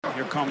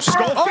Here comes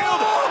Schofield.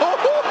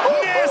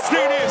 Oh!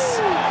 Nastiness.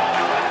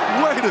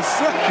 Wait a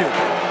second.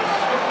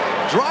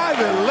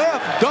 Driving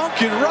left,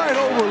 dunking right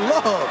over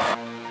Love.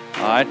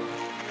 All right.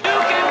 You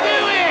can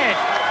do it.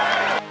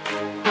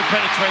 For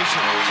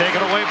penetration.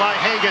 Taken away by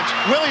Hagans.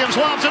 Williams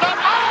lobs it up.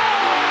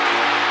 Oh!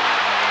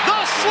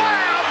 The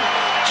slam.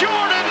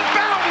 Jordan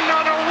Bowden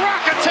on a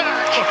rock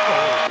attack.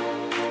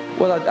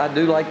 Well, I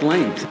do like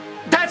length.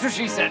 That's what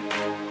she said.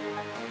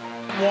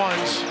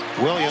 Ones.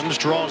 Williams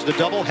draws the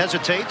double,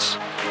 hesitates.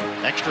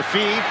 Extra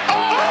feed. Oh,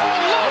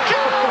 look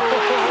out!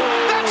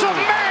 That's a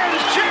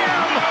man's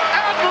jam!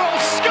 Admiral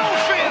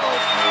Schofield!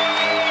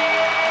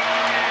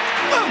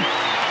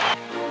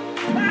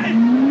 Hey!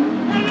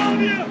 I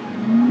love you!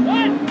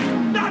 What?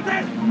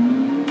 Nothing!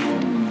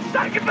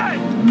 Second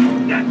base!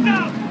 Get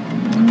up!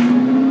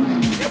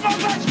 You're my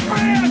best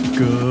friend!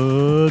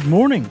 Good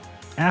morning,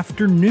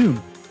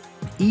 afternoon,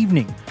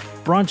 evening,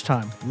 brunch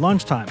time,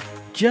 lunchtime.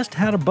 Just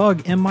had a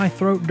bug in my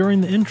throat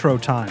during the intro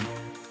time.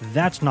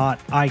 That's not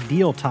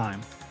ideal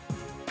time.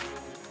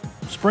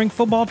 Spring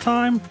football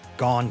time?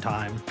 Gone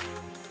time.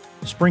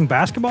 Spring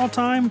basketball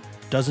time?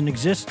 Doesn't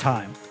exist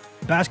time.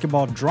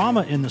 Basketball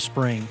drama in the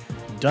spring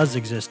does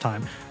exist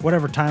time.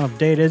 Whatever time of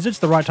day it is, it's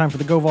the right time for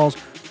the Go Vols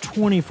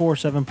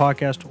 24/7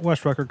 podcast.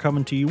 Wes Rucker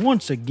coming to you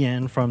once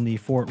again from the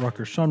Fort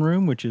Rucker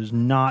Sunroom, which is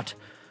not,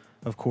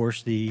 of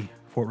course, the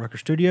Fort Rucker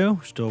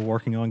studio. Still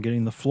working on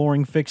getting the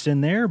flooring fixed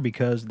in there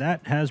because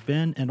that has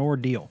been an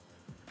ordeal.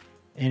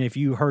 And if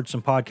you heard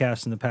some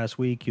podcasts in the past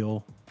week,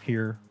 you'll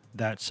hear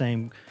that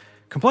same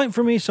complaint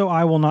from me, so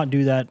I will not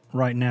do that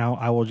right now.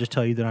 I will just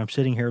tell you that I'm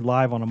sitting here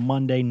live on a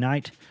Monday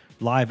night,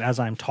 live as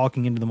I'm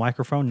talking into the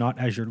microphone, not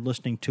as you're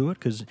listening to it,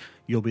 because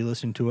you'll be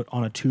listening to it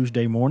on a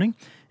Tuesday morning.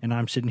 And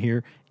I'm sitting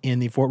here in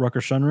the Fort Rucker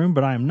Sunroom,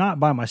 but I am not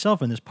by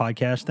myself in this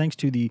podcast. Thanks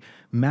to the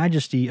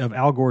majesty of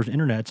Al Gore's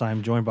internets, I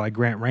am joined by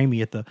Grant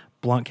Ramey at the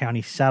Blount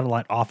County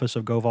satellite office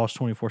of Go Vols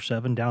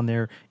 24/7 down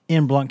there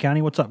in Blount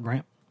County. What's up,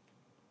 Grant?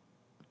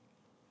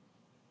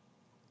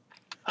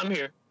 I'm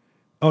here.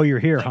 Oh, you're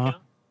here, Does that huh?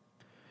 count?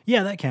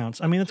 Yeah, that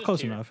counts. I mean, that's Just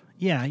close here. enough.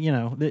 Yeah, you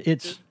know,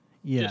 it's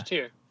yeah, Just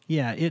here.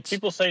 yeah, it's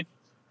People say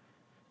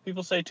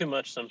too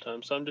much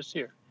sometimes, so I'm just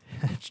here.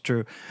 it's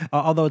true.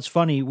 Although it's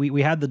funny,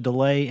 we had the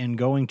delay in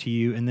going to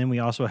you, and then we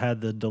also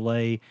had the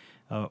delay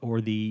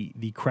or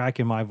the crack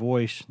in my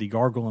voice, the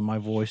gargle in my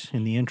voice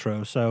in the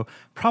intro. So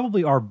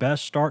probably our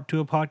best start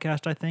to a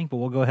podcast, I think, but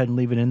we'll go ahead and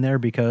leave it in there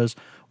because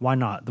why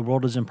not? The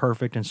world is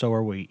imperfect, and so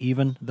are we.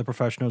 Even the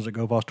professionals at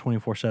Go Vols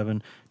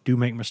 24/7 do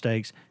make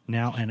mistakes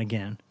now and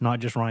again, not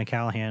just Ryan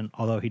Callahan,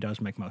 although he does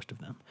make most of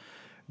them.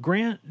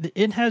 Grant,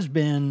 it has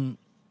been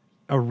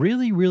a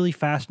really, really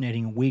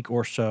fascinating week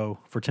or so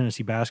for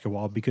Tennessee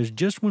basketball because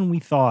just when we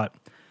thought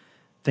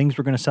things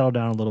were going to settle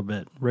down a little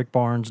bit, Rick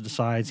Barnes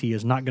decides he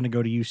is not going to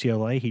go to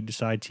UCLA. He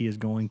decides he is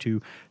going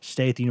to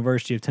stay at the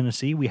University of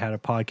Tennessee. We had a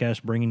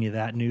podcast bringing you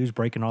that news,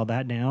 breaking all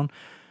that down.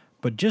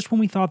 But just when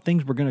we thought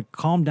things were going to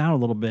calm down a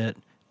little bit,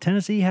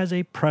 Tennessee has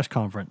a press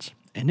conference.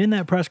 And in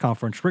that press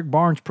conference, Rick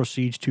Barnes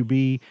proceeds to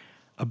be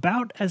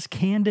about as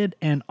candid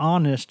and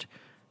honest,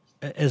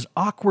 as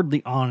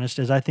awkwardly honest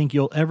as I think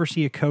you'll ever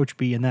see a coach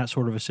be in that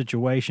sort of a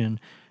situation.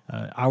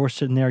 I was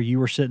sitting there, you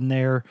were sitting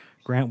there,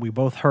 Grant, we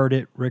both heard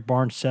it. Rick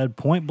Barnes said,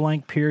 point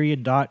blank,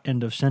 period, dot,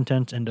 end of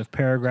sentence, end of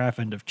paragraph,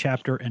 end of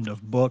chapter, end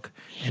of book,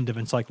 end of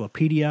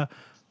encyclopedia,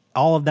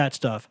 all of that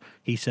stuff.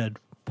 He said,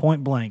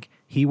 point blank,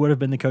 he would have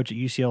been the coach at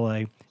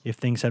UCLA if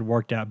things had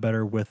worked out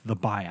better with the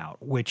buyout,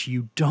 which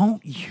you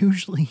don't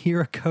usually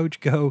hear a coach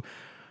go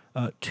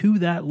to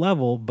that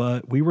level,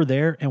 but we were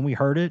there and we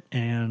heard it,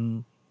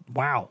 and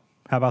wow,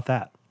 how about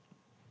that?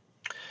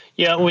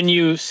 Yeah, when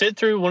you sit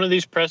through one of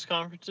these press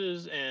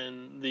conferences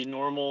and the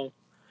normal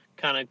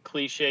kind of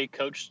cliche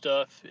coach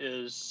stuff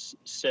is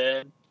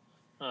said,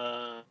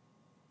 I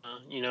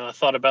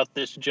thought about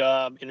this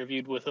job,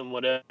 interviewed with them,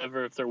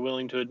 whatever, if they're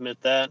willing to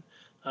admit that,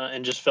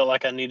 and just felt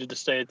like I needed to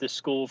stay at this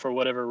school for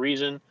whatever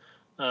reason.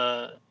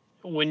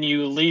 When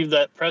you leave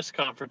that press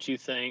conference, you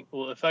think,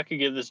 well, if I could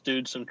give this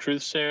dude some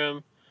truth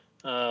serum,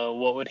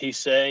 what would he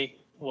say?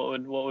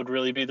 What would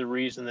really be the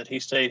reason that he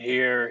stayed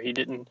here or he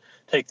didn't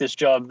take this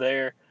job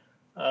there?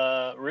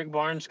 Rick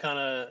Barnes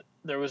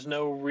there was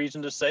no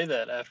reason to say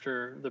that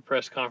after the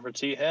press conference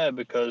he had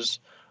because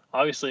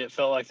obviously it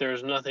felt like there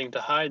was nothing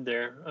to hide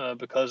there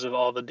because of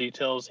all the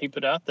details he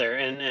put out there.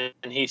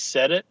 And he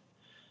said it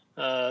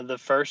the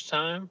first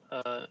time.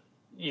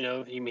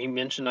 He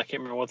mentioned, I can't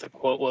remember what the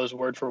quote was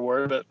word for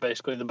word, but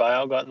basically the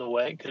buyout got in the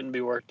way, couldn't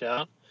be worked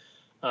out.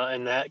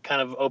 And that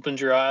kind of opens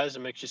your eyes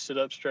and makes you sit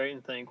up straight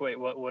and think, wait,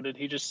 what did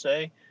he just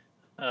say?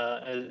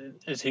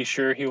 Is he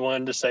sure he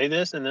wanted to say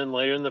this? And then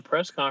later in the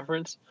press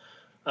conference,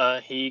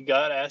 he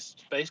got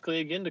asked basically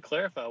again to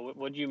clarify,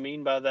 what do you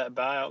mean by that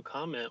buyout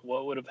comment?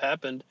 What would have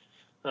happened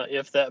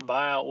if that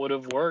buyout would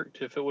have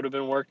worked, if it would have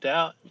been worked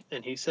out?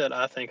 And he said,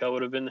 I think I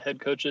would have been the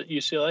head coach at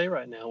UCLA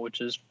right now,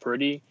 which is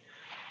pretty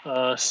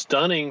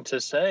stunning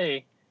to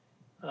say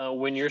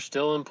when you're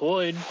still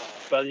employed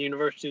by the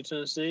University of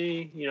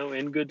Tennessee,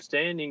 in good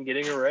standing,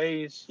 getting a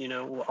raise,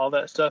 all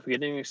that stuff,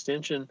 getting an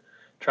extension,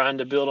 trying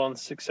to build on the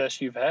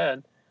success you've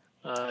had.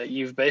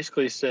 You've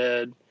basically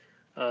said,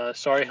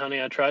 sorry,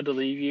 honey, I tried to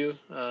leave you.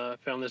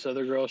 Found this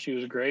other girl. She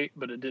was great,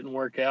 but it didn't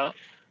work out.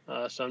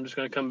 So I'm just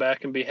going to come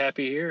back and be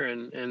happy here.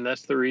 And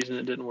that's the reason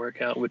it didn't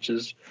work out, which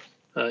is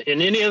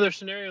in any other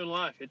scenario in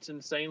life, it's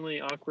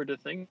insanely awkward to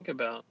think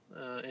about.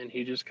 And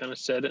he just kind of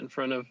said it in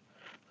front of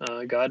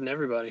God and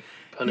everybody.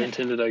 Pun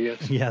intended, I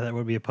guess. Yeah, that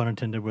would be a pun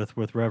intended with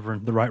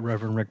the Right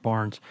Reverend Rick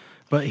Barnes.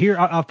 But here,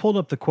 I've pulled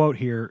up the quote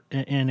here,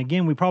 and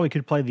again, we probably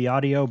could play the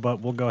audio,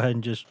 but we'll go ahead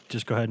and just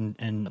go ahead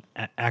and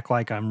act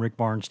like I'm Rick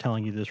Barnes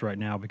telling you this right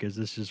now, because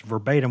this is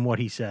verbatim what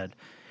he said.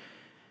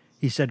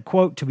 He said,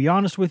 quote, "To be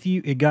honest with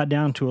you, it got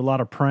down to a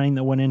lot of praying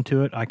that went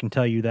into it. I can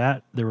tell you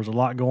that. There was a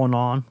lot going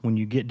on. When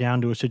you get down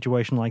to a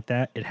situation like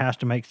that, it has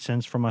to make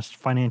sense from a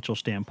financial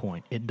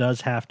standpoint. It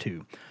does have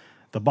to.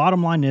 The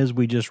bottom line is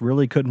we just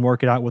really couldn't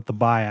work it out with the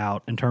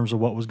buyout in terms of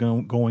what was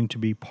going to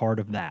be part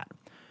of that."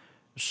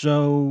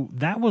 So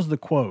that was the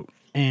quote.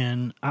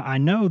 And I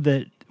know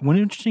that when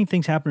interesting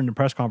things happen in the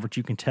press conference,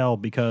 you can tell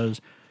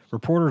because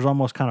reporters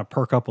almost kind of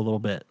perk up a little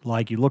bit.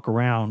 Like you look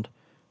around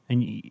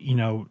and, you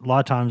know, a lot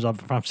of times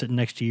if I'm sitting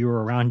next to you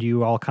or around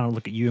you, I'll kind of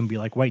look at you and be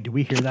like, wait, did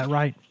we hear that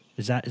right?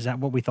 Is that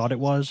what we thought it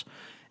was?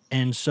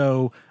 And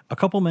so a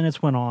couple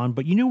minutes went on,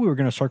 but you knew we were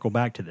going to circle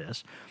back to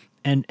this.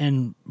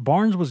 And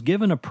Barnes was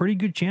given a pretty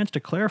good chance to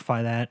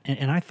clarify that.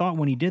 And I thought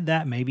when he did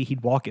that, maybe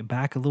he'd walk it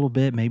back a little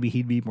bit. Maybe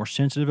he'd be more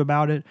sensitive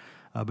about it.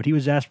 But he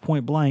was asked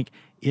point blank,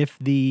 I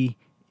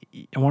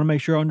want to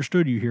make sure I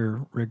understood you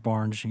here, Rick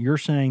Barnes. You're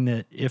saying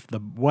that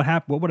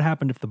what would have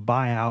happened if the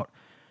buyout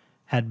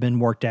had been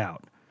worked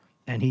out?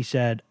 And he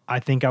said, I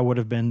think I would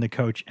have been the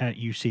coach at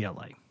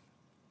UCLA.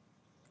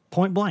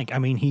 Point blank. I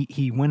mean,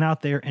 he went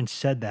out there and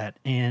said that.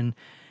 And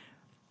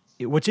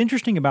what's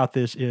interesting about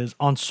this is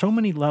on so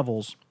many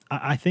levels,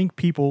 I think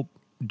people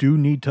do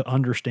need to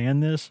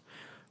understand this.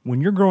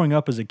 When you're growing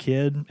up as a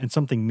kid and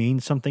something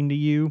means something to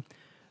you,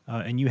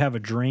 and you have a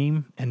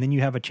dream, and then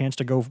you have a chance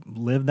to go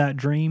live that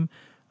dream,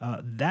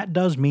 that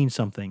does mean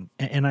something.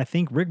 And I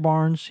think Rick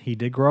Barnes, he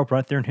did grow up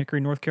right there in Hickory,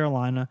 North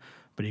Carolina,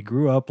 but he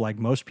grew up like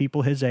most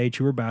people his age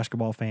who were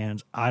basketball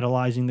fans,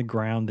 idolizing the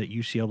ground that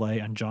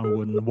UCLA and John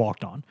Wooden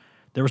walked on.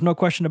 There was no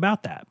question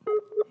about that.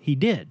 He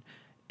did.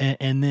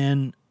 And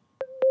then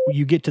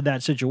you get to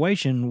that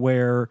situation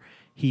where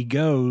he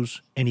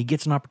goes and he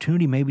gets an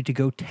opportunity maybe to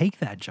go take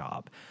that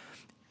job.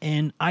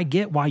 And I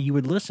get why you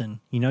would listen.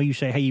 You know, you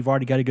say, hey, you've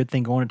already got a good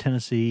thing going to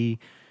Tennessee.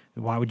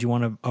 Why would you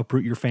want to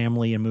uproot your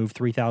family and move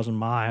 3,000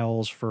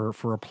 miles for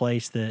a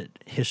place that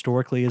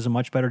historically is a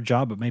much better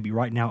job, but maybe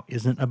right now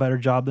isn't a better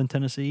job than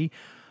Tennessee?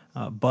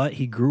 But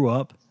he grew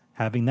up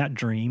having that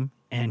dream,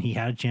 and he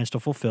had a chance to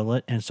fulfill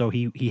it, and so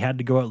he had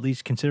to go at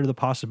least consider the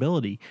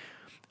possibility.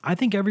 I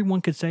think everyone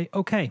could say,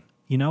 okay,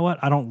 you know what?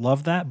 I don't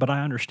love that, but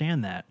I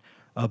understand that.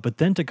 But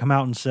then to come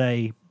out and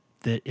say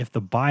that if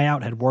the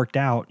buyout had worked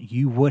out,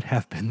 you would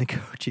have been the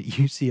coach at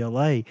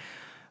UCLA.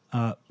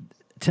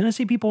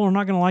 Tennessee people are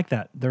not going to like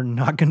that. They're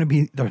not going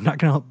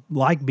to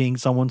like being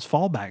someone's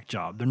fallback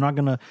job. They're not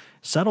going to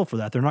settle for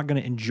that. They're not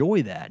going to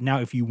enjoy that.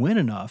 Now, if you win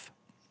enough,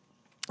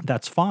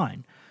 that's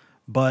fine.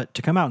 But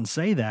to come out and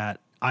say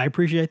that, I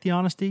appreciate the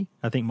honesty.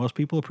 I think most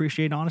people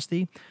appreciate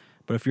honesty.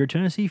 But if you're a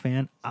Tennessee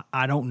fan,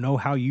 I don't know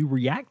how you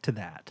react to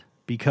that,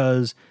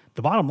 because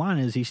the bottom line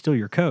is he's still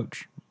your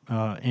coach,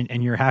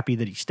 and you're happy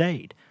that he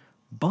stayed.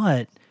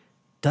 But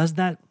does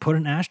that put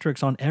an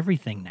asterisk on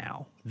everything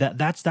now?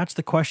 That's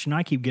the question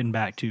I keep getting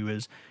back to,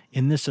 is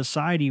in this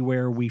society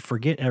where we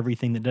forget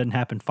everything that didn't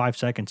happen 5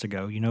 seconds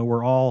ago. You know,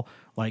 we're all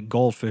like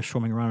goldfish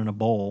swimming around in a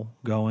bowl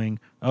going,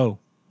 oh,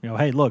 you know,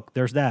 hey, look,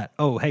 there's that.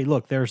 Oh, hey,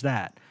 look, there's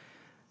that.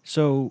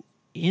 So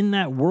in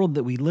that world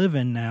that we live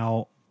in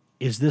now,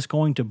 is this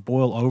going to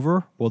boil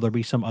over? Will there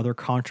be some other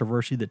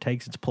controversy that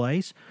takes its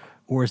place?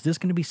 Or is this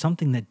going to be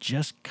something that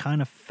just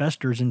kind of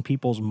festers in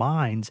people's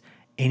minds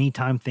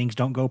anytime things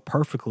don't go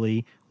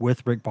perfectly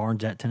with Rick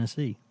Barnes at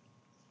Tennessee?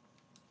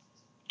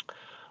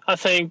 I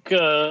think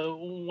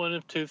one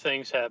of two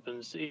things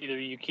happens. Either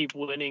you keep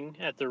winning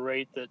at the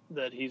rate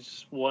that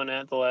he's won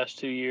at the last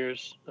 2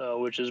 years,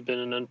 which has been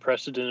an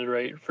unprecedented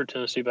rate for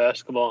Tennessee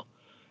basketball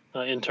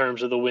in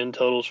terms of the win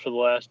totals for the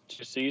last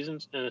 2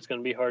 seasons. And it's going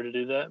to be hard to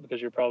do that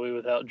because you're probably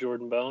without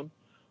Jordan Bone,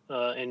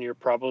 and you're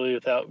probably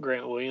without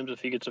Grant Williams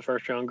if he gets a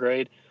first-round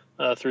grade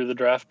through the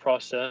draft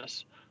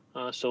process.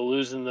 So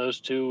losing those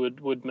two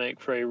would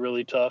make for a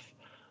really tough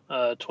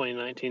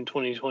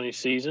 2019-2020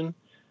 season.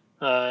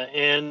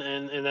 And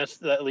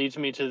that leads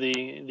me to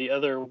the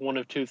other one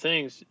of two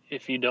things.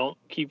 If you don't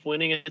keep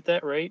winning at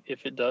that rate,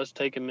 if it does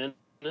take a minute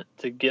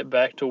to get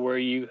back to where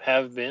you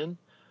have been,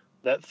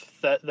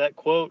 that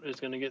quote is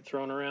going to get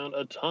thrown around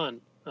a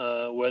ton,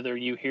 whether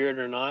you hear it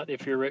or not.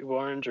 If you're Rick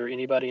Barnes or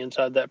anybody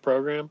inside that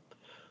program,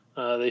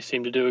 they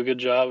seem to do a good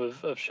job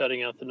of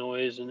shutting out the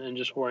noise and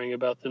just worrying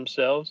about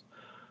themselves.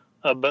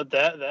 But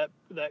that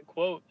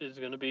quote is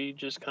going to be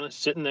just kind of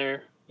sitting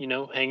there, you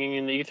know, hanging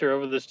in the ether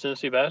over this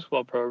Tennessee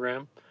basketball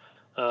program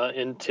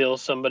until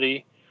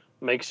somebody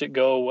makes it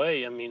go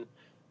away. I mean,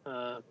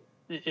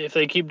 if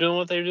they keep doing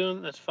what they're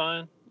doing, that's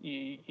fine.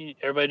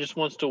 everybody just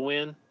wants to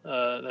win.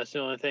 That's the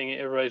only thing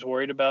everybody's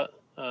worried about.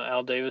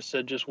 Al Davis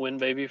said, "Just win,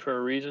 baby," for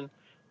a reason.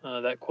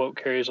 That quote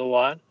carries a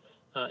lot.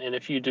 And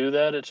if you do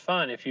that, it's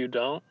fine. If you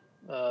don't,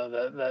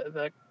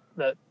 that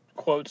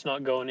quote's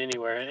not going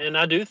anywhere. And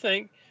I do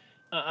think,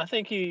 I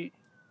think he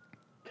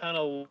kind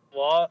of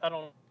lost. I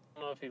don't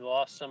know if he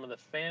lost some of the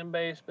fan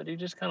base, but he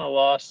just kind of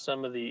lost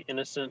some of the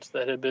innocence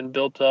that had been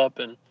built up,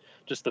 and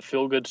just the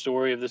feel-good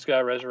story of this guy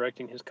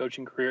resurrecting his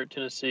coaching career at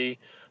Tennessee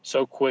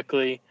so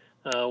quickly,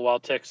 while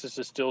Texas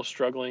is still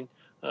struggling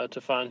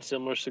to find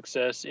similar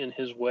success in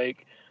his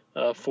wake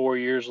 4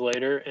 years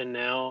later. And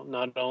now,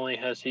 not only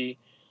has he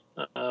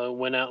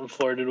went out and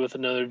flirted with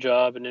another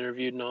job and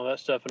interviewed and all that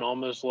stuff and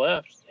almost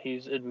left,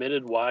 he's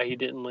admitted why he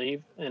didn't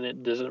leave, and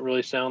it doesn't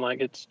really sound like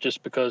it's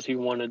just because he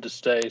wanted to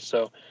stay.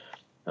 So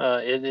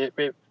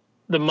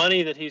the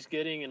money that he's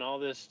getting and all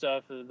this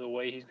stuff, the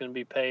way he's going to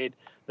be paid,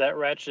 that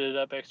ratcheted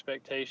up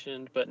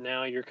expectations. But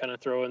now you're kind of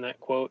throwing that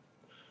quote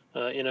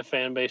in a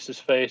fan base's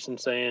face and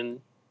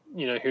saying,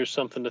 here's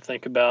something to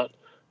think about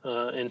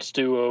and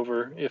stew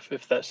over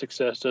if that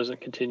success doesn't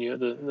continue at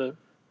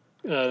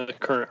the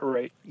current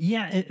rate.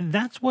 Yeah,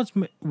 that's what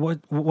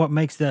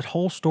makes that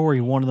whole story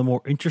one of the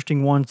more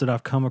interesting ones that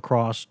I've come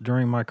across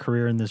during my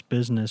career in this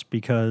business,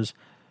 because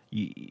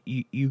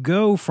you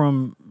go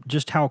from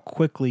just how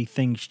quickly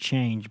things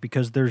change,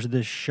 because there's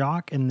this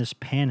shock and this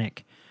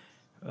panic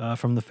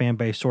from the fan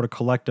base sort of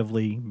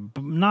collectively,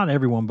 not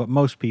everyone, but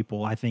most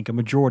people, I think a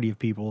majority of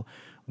people,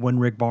 when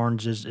Rick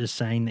Barnes is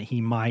saying that he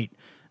might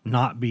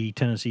not be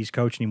Tennessee's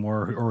coach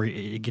anymore, or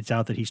it gets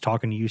out that he's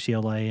talking to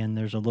UCLA, and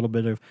there's a little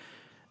bit of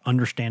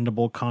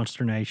understandable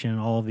consternation,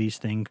 all of these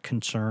things,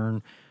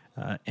 concern.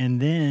 And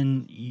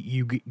then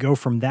you go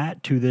from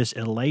that to this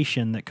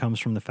elation that comes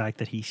from the fact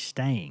that he's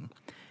staying.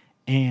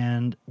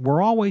 And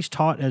we're always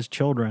taught as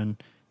children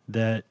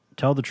that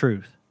tell the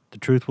truth. The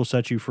truth will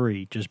set you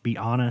free. Just be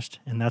honest,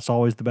 and that's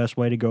always the best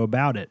way to go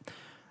about it.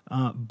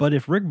 But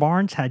if Rick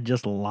Barnes had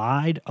just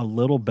lied a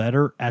little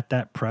better at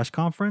that press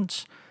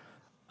conference,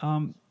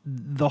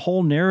 the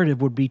whole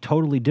narrative would be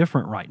totally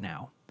different right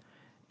now.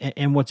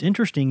 And what's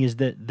interesting is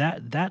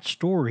that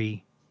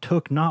story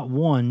took not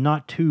one,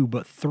 not two,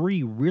 but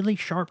three really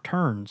sharp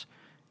turns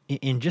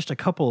in just a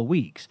couple of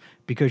weeks,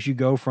 because you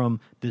go from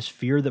this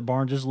fear that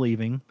Barnes is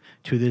leaving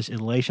to this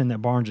elation that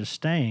Barnes is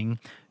staying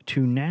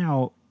to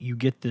now you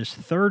get this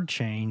third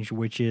change,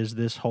 which is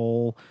this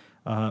whole,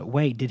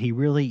 wait, did he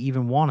really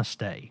even want to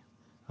stay?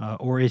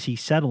 Or is he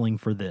settling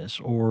for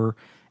this?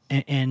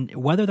 And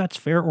whether that's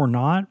fair or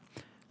not,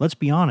 let's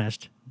be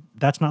honest,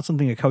 that's not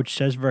something a coach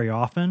says very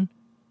often.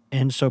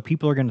 And so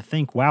people are going to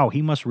think, wow,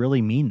 he must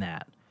really mean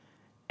that.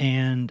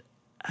 And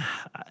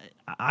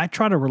I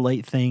try to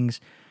relate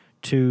things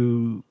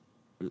to,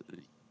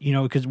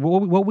 because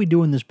what we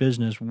do in this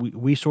business,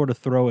 we sort of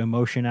throw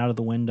emotion out of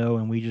the window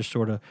and we just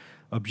sort of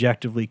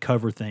objectively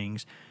cover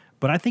things.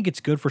 But I think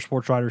it's good for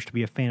sports writers to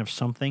be a fan of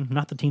something,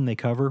 not the team they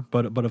cover,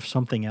 but of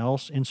something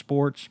else in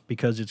sports,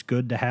 because it's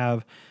good to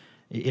have,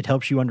 it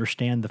helps you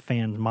understand the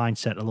fan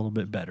mindset a little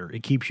bit better.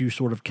 It keeps you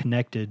sort of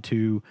connected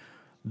to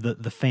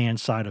the fan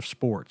side of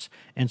sports.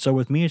 And so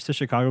with me, it's the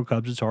Chicago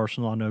Cubs, it's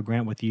Arsenal. I know,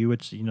 Grant, with you,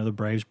 it's, the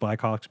Braves,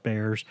 Blackhawks,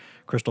 Bears,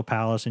 Crystal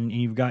Palace, and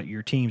you've got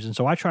your teams. And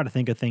so I try to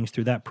think of things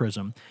through that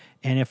prism.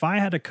 And if I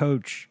had a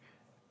coach,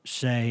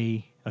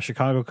 say, a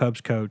Chicago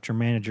Cubs coach or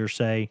manager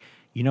say,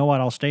 you know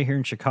what, I'll stay here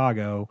in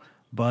Chicago,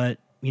 but,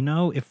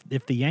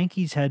 if the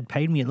Yankees had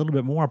paid me a little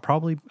bit more, I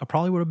probably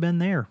would have been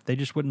there. They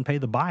just wouldn't pay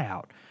the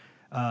buyout.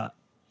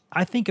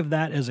 I think of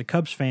that as a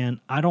Cubs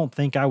fan. I don't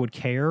think I would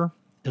care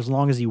as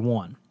long as he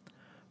won.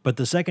 But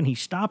the second he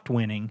stopped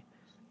winning,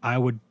 I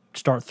would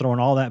start throwing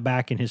all that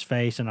back in his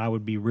face, and I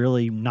would be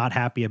really not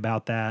happy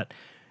about that.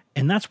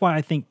 And that's why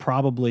I think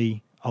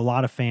probably a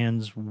lot of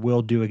fans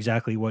will do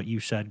exactly what you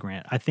said,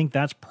 Grant. I think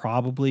that's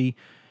probably,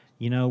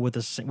 with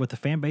the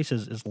fan base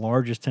as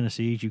large as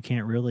Tennessee's, you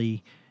can't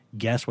really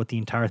guess what the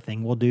entire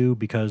thing will do,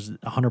 because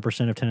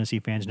 100% of Tennessee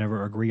fans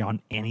never agree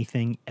on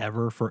anything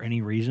ever for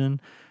any reason.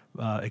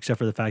 Except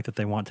for the fact that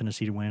they want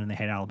Tennessee to win and they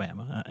hate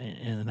Alabama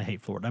and they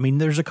hate Florida. I mean,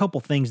 there's a couple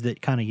things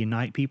that kind of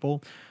unite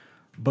people,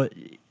 but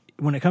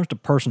when it comes to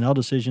personnel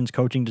decisions,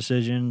 coaching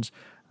decisions,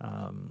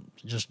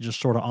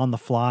 just sort of on the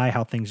fly,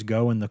 how things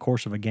go in the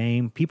course of a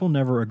game, people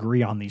never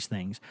agree on these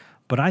things.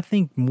 But I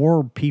think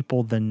more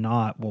people than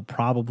not will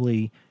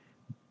probably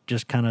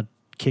just kind of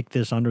kick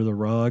this under the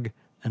rug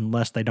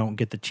unless they don't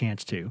get the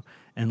chance to,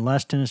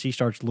 unless Tennessee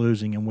starts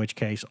losing, in which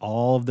case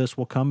all of this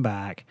will come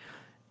back.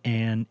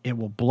 And it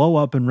will blow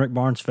up in Rick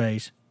Barnes'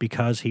 face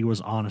because he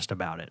was honest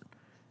about it.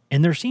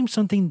 And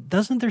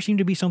doesn't there seem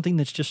to be something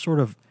that's just sort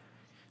of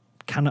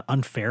kind of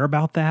unfair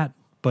about that,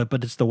 but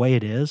it's the way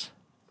it is?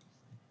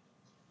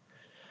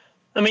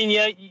 I mean,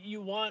 yeah,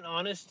 you want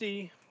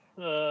honesty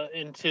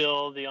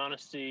until the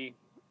honesty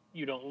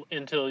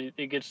until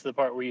it gets to the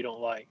part where you don't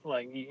like.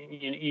 Like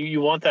you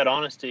want that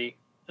honesty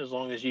as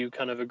long as you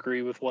kind of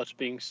agree with what's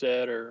being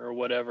said or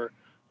whatever,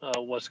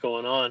 what's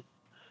going on.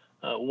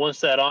 Once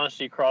that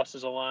honesty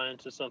crosses a line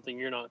to something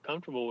you're not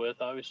comfortable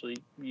with, obviously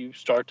you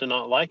start to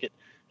not like it.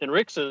 And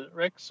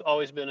Rick's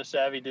always been a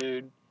savvy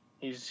dude.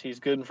 He's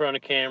good in front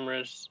of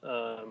cameras.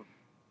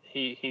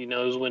 He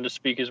knows when to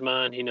speak his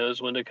mind. He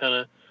knows when to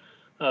kind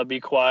of be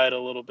quiet a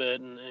little bit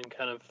and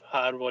kind of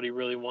hide what he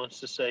really wants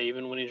to say,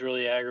 even when he's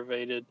really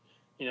aggravated.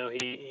 You know,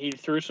 he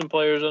threw some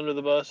players under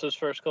the bus those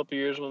first couple of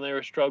years when they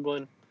were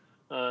struggling,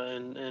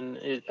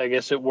 I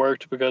guess it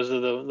worked because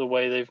of the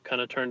way they've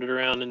kind of turned it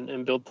around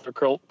and built their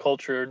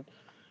culture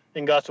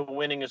and got to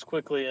winning as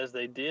quickly as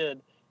they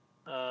did.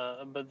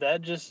 But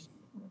that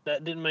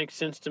didn't make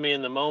sense to me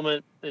in the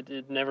moment.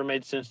 It never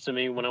made sense to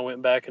me when I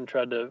went back and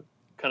tried to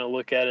kind of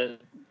look at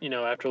it, you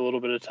know, after a little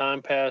bit of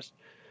time passed.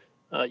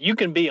 You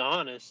can be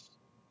honest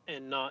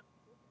and not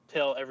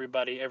tell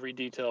everybody every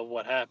detail of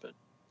what happened.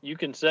 You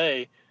can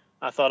say,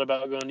 I thought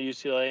about going to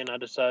UCLA and I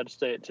decided to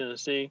stay at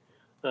Tennessee,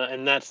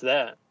 and that's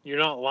that. You're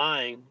not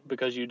lying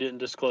because you didn't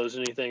disclose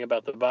anything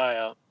about the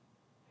buyout.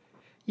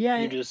 Yeah.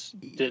 You just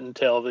didn't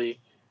tell the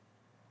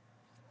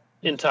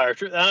entire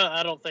truth.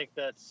 I don't think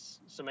that's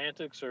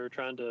semantics or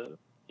trying to,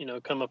 you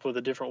know, come up with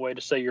a different way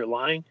to say you're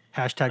lying.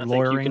 Hashtag I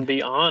lawyering. think you can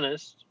be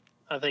honest.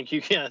 I think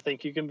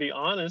you can be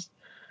honest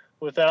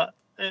without,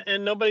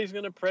 and nobody's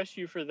going to press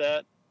you for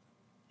that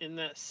in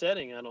that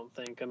setting. I don't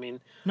think. I mean,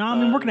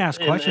 we're going to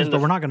ask questions, but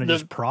we're not going to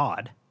just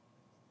prod.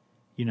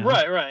 You know,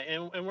 right,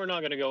 and we're not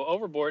going to go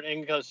overboard.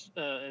 And because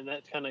and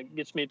that kind of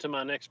gets me to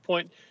my next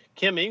point.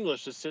 Kim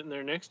English is sitting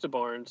there next to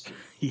Barnes,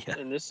 yeah,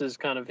 and this is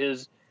kind of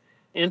his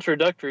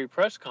introductory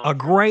press conference. A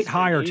great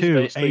hire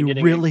too, a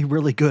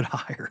really good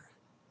hire.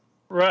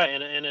 Right,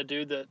 and a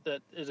dude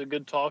that is a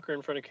good talker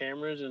in front of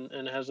cameras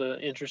and has an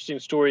interesting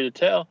story to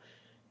tell.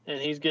 And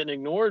he's getting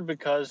ignored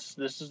because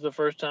this is the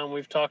first time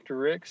we've talked to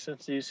Rick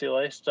since the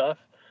UCLA stuff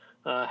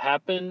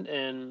happened.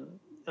 And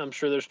I'm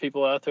sure there's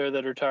people out there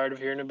that are tired of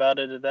hearing about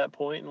it at that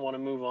point and want to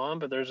move on.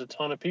 But there's a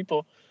ton of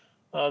people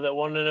that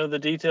want to know the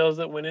details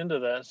that went into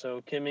that.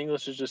 So Kim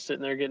English is just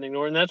sitting there getting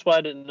ignored. And that's why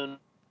I didn't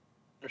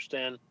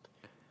understand.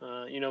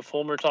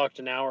 Fulmer talked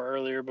an hour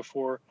earlier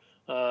before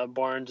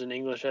Barnes and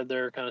English had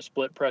their kind of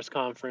split press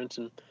conference.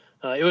 And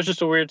it was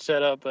just a weird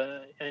setup.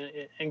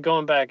 And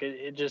going back,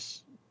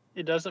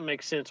 it doesn't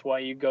make sense why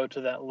you go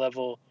to that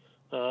level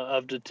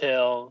of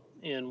detail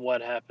in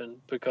what happened,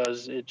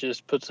 because it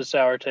just puts a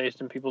sour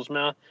taste in people's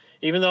mouth,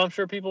 even though I'm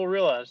sure people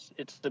realize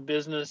it's the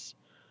business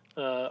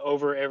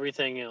over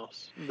everything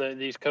else.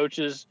 These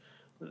coaches,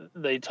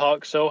 they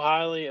talk so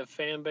highly of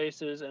fan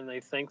bases and they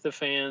thank the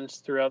fans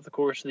throughout the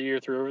course of the year,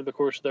 over the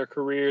course of their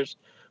careers.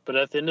 But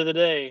at the end of the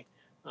day,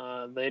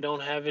 they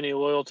don't have any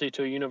loyalty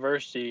to a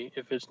university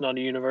if it's not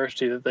a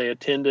university that they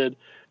attended,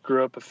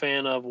 grew up a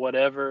fan of,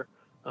 whatever.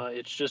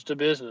 It's just a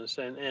business,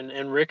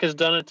 and Rick has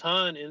done a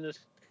ton in this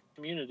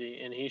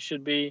community, and he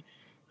should be,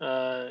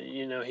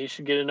 he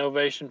should get an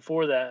ovation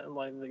for that,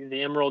 like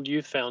the Emerald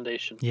Youth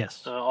Foundation.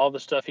 Yes, all the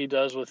stuff he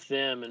does with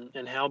them,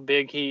 and how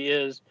big he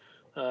is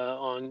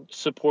on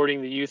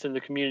supporting the youth in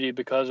the community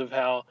because of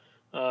how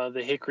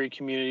the Hickory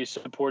community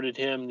supported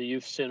him, the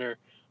youth center,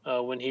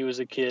 when he was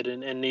a kid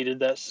and needed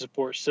that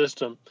support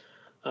system.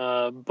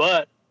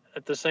 But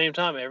at the same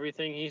time,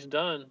 everything he's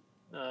done.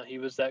 He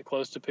was that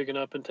close to picking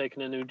up and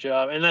taking a new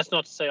job. And that's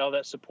not to say all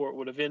that support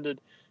would have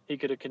ended. He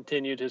could have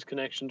continued his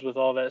connections with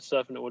all that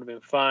stuff and it would have been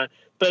fine.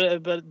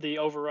 But the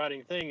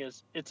overriding thing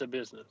is it's a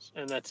business,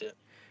 and that's it.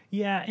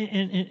 Yeah,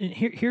 and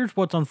here's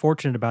what's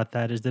unfortunate about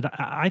that is that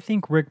I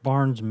think Rick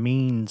Barnes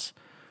means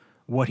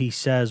what he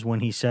says when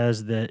he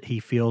says that he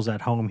feels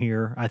at home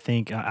here.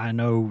 I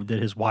know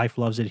that his wife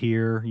loves it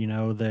here. You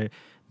know, they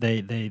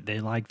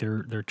like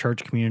their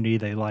church community.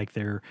 They like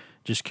their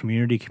just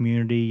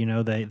community. You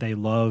know, they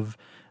love,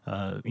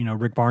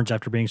 Rick Barnes,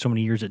 after being so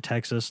many years at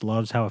Texas,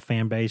 loves how a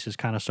fan base is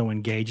kind of so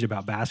engaged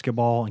about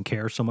basketball and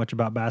cares so much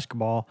about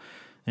basketball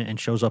and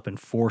shows up and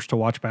forced to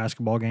watch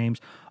basketball games.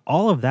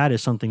 All of that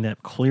is something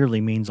that clearly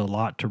means a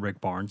lot to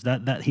Rick Barnes.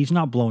 That he's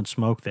not blowing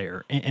smoke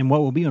there. And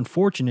what will be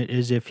unfortunate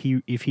is if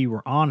he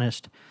were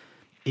honest,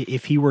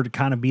 if he were to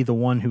kind of be the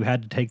one who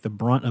had to take the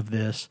brunt of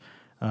this.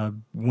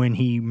 When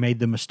he made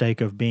the mistake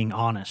of being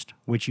honest,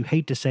 which you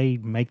hate to say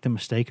make the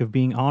mistake of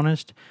being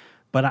honest,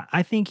 but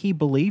I think he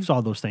believes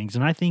all those things.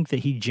 And I think that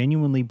he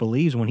genuinely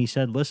believes when he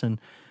said, listen,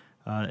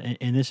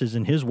 and this is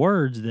in his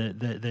words,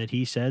 that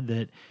he said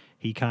that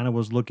he kind of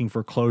was looking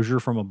for closure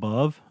from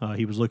above.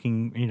 He was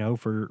looking,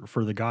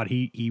 for the God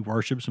he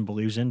worships and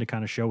believes in to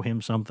kind of show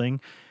him something.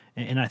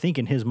 And I think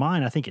in his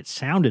mind, I think it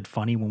sounded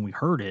funny when we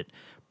heard it,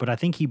 but I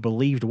think he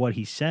believed what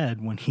he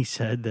said when he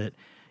said that,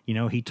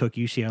 he took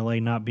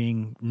UCLA not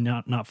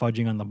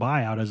fudging on the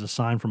buyout as a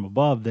sign from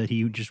above that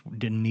he just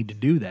didn't need to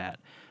do that.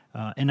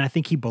 And I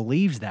think he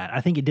believes that. I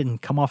think it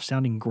didn't come off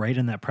sounding great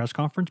in that press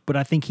conference, but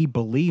I think he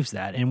believes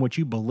that. And what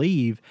you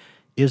believe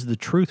is the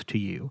truth to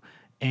you.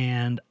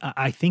 And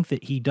I think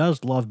that he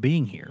does love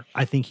being here.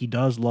 I think he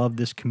does love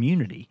this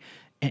community.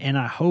 And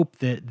I hope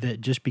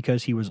that just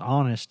because he was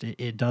honest,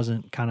 it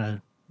doesn't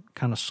kind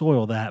of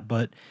soil that.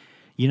 But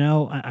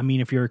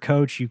if you're a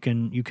coach, you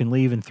can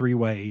leave in three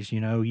ways.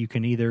 You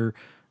can either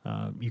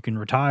you can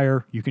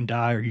retire, you can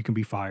die, or you can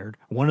be fired.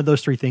 One of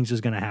those three things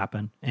is going to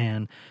happen,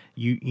 and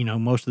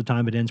most of the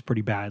time it ends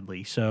pretty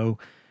badly. So,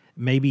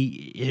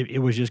 maybe it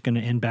was just going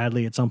to end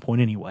badly at some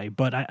point anyway.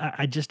 But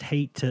I just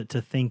hate to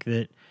think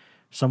that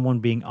someone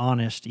being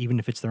honest, even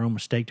if it's their own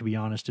mistake to be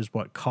honest, is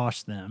what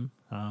cost them.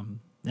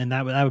 And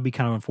that would be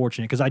kind of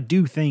unfortunate, because I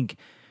do think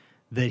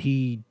that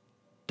he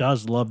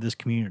does love this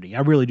community. I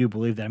really do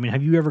believe that. I mean,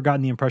 have you ever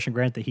gotten the impression,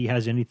 Grant, that he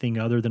has anything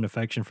other than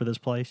affection for this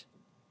place?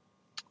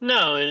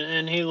 No,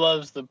 and he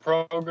loves the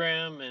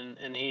program,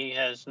 and he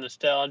has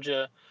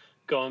nostalgia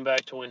going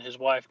back to when his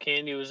wife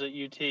Candy was at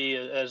UT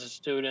as a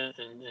student,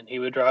 and he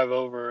would drive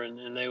over,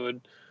 and they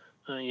would,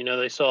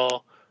 they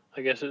saw,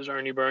 I guess it was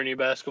Ernie Burney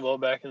basketball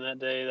back in that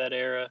day, that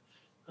era.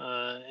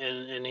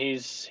 And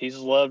he's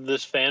loved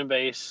this fan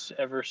base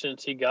ever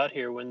since he got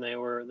here, when they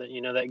were,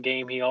 that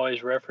game he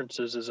always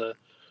references is a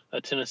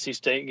Tennessee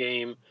State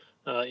game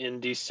in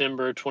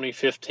December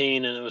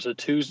 2015, and it was a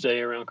Tuesday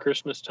around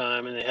Christmas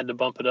time, and they had to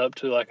bump it up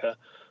to like a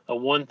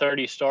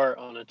 1:30 start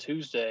on a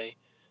Tuesday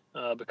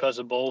because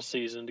of bowl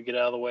season, to get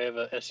out of the way of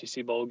a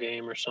SEC bowl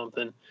game or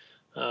something.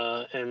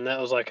 And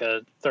that was like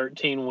a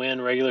 13-win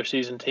regular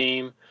season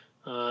team.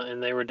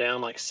 And they were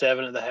down like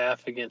 7 at the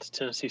half against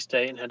Tennessee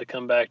State and had to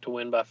come back to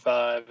win by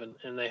 5.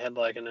 And they had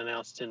like an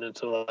announced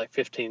attendance of like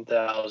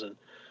 15,000.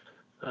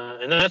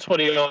 And that's what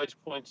he always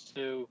points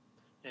to.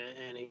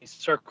 And he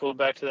circled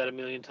back to that a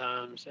million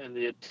times. And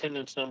the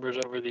attendance numbers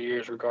over the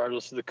years,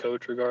 regardless of the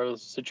coach,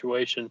 regardless of the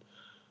situation,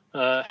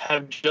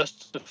 have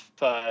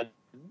justified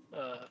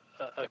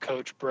a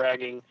coach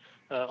bragging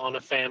on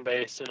a fan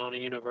base and on a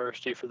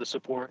university for the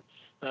support.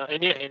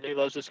 And he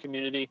loves this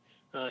community.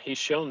 He's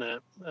shown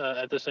that.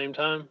 At the same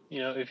time,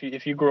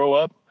 if you grow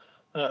up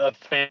a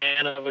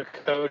fan of a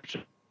coach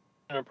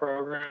in a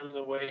program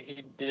the way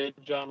he did,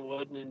 John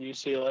Wooden in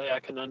UCLA, I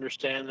can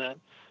understand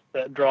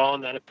that draw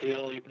and that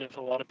appeal, even if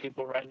a lot of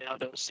people right now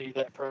don't see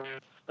that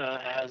program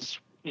as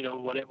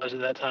what it was at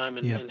that time,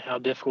 and how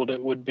difficult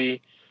it would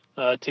be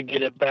to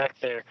get it back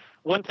there.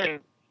 One thing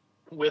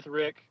with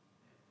Rick,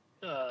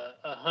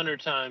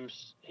 100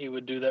 times he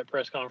would do that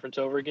press conference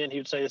over again. He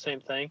would say the same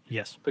thing.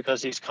 Yes,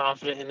 because he's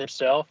confident in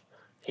himself.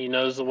 He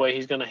knows the way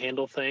he's going to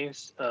handle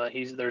things.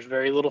 There's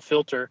very little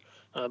filter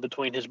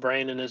between his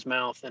brain and his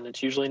mouth, and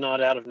it's usually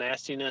not out of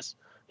nastiness.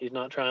 He's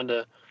not trying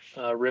to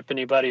rip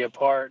anybody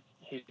apart.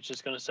 He's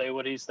just going to say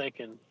what he's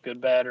thinking,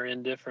 good, bad, or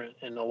indifferent.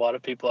 And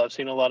I've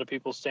seen a lot of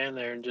people stand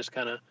there and just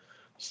kind of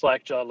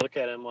slack-jawed look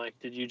at him like,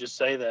 did you just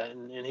say that?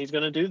 And he's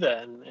going to do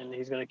that, and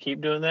he's going to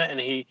keep doing that. And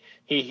he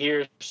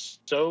hears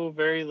so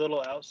very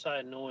little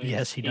outside noise.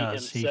 Yes, he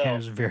does. He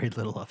hears very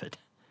little of it.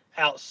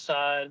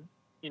 Outside,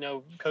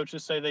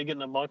 coaches say they get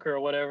in a bunker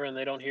or whatever, and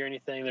they don't hear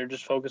anything. They're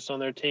just focused on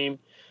their team.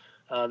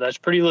 That's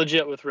pretty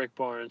legit with Rick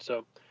Barnes.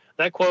 So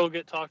that quote will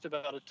get talked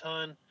about a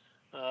ton.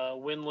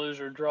 Win, lose,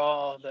 or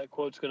draw, that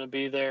quote's going to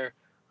be there.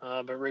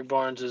 But Rick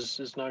Barnes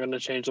is not going to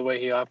change the way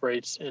he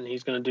operates, and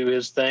he's going to do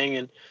his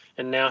thing.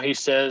 And now he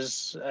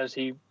says, as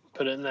he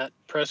put it in that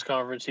press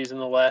conference, he's in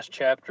the last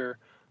chapter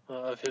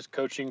of his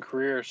coaching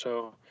career.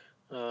 So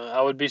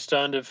I would be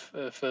stunned if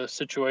a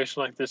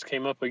situation like this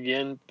came up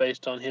again,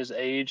 based on his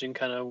age and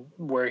kind of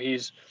where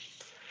he's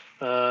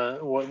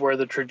where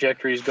the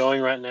trajectory is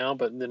going right now.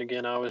 But then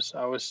again, I was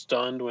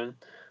stunned when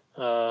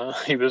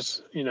he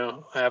was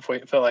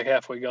felt like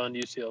halfway gone to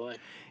UCLA.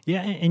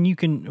 Yeah,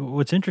 and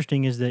what's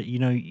interesting is that,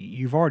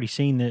 you've already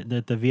seen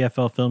that the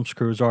VFL Films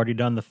crew has already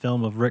done the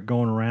film of Rick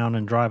going around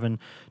and driving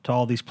to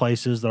all these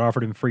places that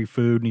offered him free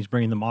food, and he's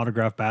bringing them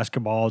autographed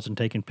basketballs and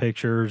taking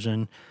pictures.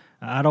 And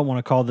I don't want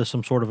to call this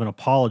some sort of an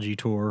apology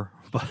tour,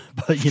 but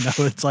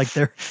it's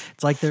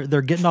like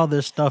they're getting all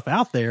this stuff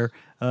out there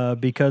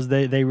because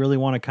they really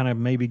want to kind of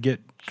maybe get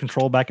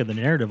control back of the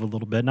narrative a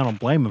little bit, and I don't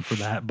blame them for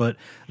that. But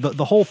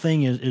the whole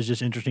thing is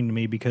just interesting to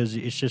me, because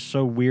it's just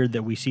so weird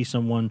that we see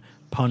someone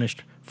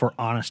punished for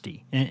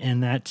honesty,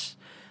 and that's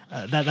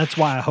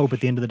why I hope at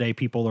the end of the day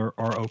people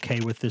are okay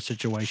with this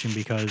situation,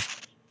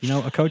 because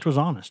a coach was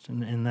honest,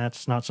 and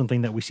that's not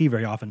something that we see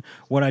very often.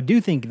 What I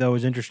do think, though,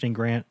 is interesting,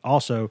 Grant,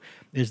 also,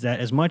 is that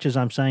as much as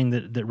I'm saying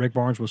that Rick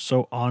Barnes was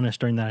so honest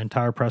during that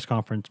entire press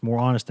conference, more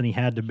honest than he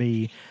had to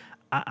be,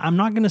 I'm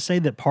not going to say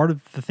that part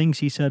of the things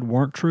he said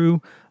weren't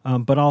true,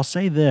 but I'll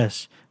say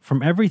this.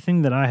 From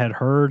everything that I had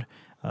heard,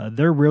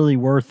 there really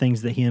were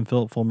things that he and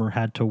Philip Fulmer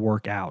had to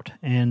work out,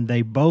 and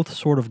they both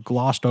sort of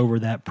glossed over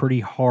that pretty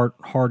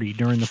hearty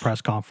during the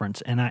press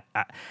conference. And I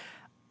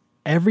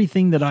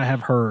everything that I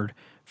have heard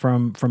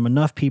from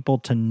enough people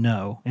to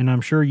know, and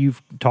I'm sure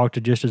you've talked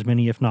to just as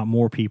many, if not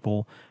more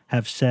people,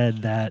 have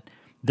said that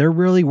there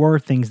really were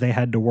things they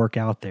had to work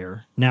out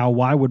there. Now,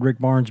 why would Rick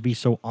Barnes be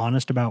so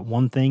honest about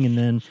one thing and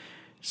then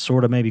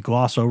sort of maybe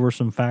gloss over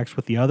some facts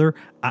with the other?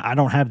 I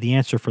don't have the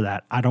answer for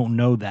that. I don't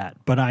know that.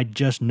 But I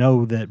just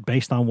know that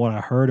based on what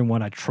I heard and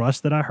what I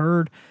trust that I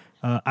heard,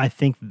 I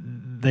think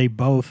they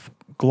both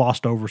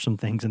glossed over some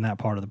things in that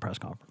part of the press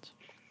conference.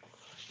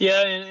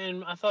 Yeah,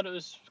 and I thought it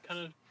was kind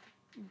of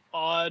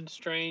odd,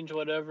 strange,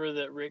 whatever,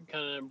 that Rick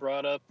kind of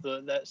brought up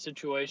that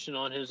situation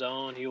on his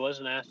own. He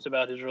wasn't asked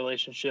about his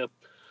relationship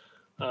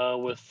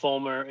with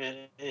Fulmer, and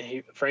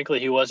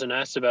he wasn't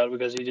asked about it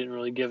because he didn't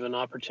really give an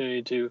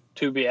opportunity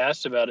to be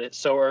asked about it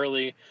so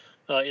early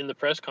in the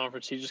press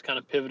conference, he just kind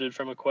of pivoted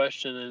from a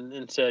question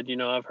and said,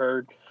 I've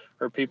heard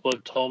or people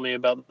have told me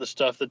about the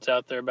stuff that's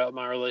out there about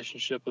my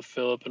relationship with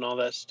Philip and all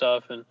that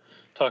stuff, and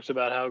talked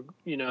about how,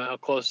 how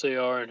close they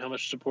are and how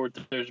much support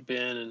there's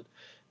been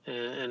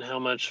and how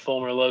much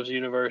Fulmer loves the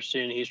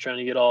university, and he's trying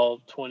to get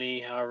all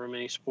 20, however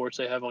many sports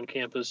they have on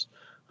campus,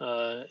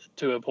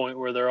 to a point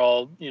where they're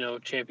all,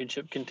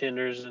 championship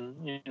contenders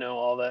and,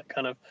 all that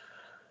kind of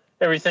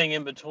everything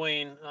in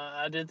between.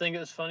 I did think it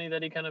was funny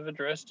that he kind of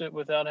addressed it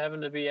without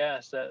having to be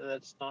asked.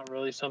 That's not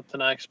really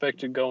something I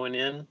expected going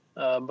in,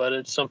 but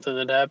it's something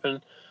that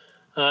happened.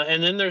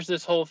 And then there's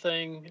this whole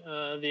thing,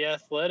 The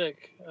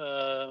Athletic,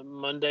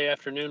 Monday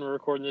afternoon, we're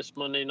recording this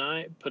Monday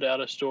night, put out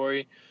a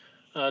story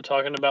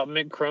talking about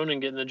Mick Cronin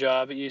getting the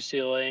job at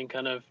UCLA and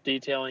kind of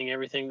detailing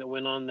everything that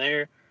went on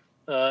there.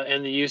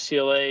 And the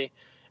UCLA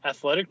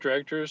athletic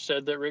director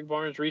said that Rick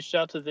Barnes reached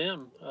out to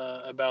them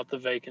about the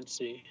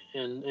vacancy.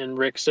 And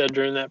Rick said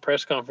during that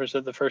press conference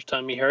that the first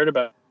time he heard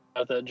about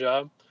that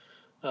job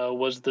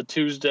was the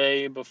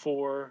Tuesday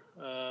before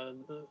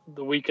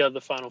the week of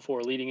the Final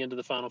Four, leading into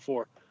the Final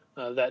Four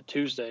that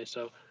Tuesday.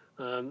 So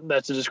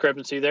that's a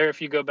discrepancy there.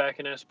 If you go back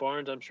and ask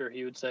Barnes, I'm sure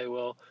he would say,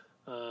 well,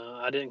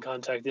 I didn't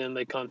contact them.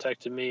 They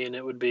contacted me, and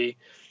it would be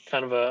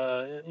kind of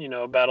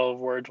a battle of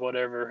words,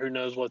 whatever. Who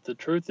knows what the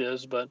truth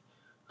is, but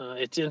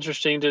it's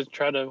interesting to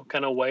try to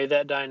kind of weigh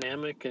that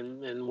dynamic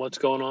and what's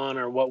going on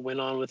or what went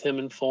on with him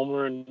and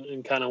Fulmer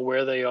and kind of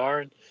where they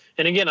are.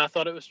 And again, I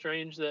thought it was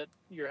strange that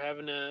you're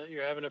having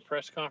a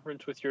press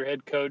conference with your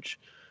head coach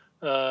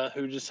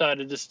who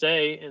decided to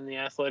stay, and the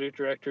athletic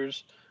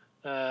directors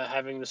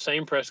having the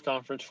same press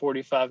conference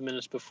 45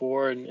 minutes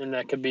before, and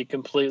that could be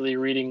completely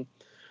reading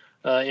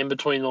in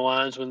between the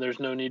lines when there's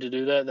no need to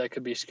do that. That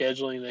could be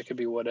scheduling, that could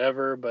be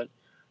whatever, but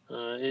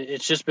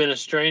it's just been a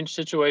strange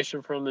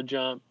situation from the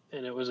jump,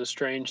 and it was a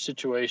strange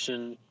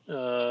situation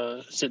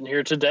sitting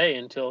here today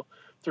until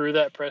through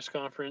that press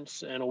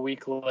conference and a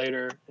week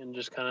later, and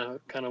just kind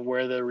of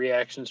where the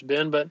reaction's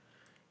been. But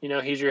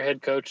he's your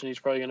head coach, and he's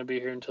probably going to be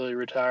here until he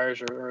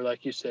retires or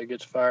like you said,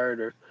 gets fired.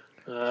 Or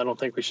I don't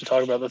think we should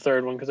talk about the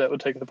third one because that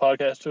would take the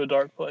podcast to a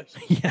dark place.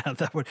 Yeah,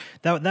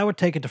 that would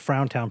take it to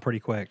Frowntown pretty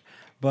quick.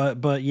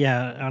 But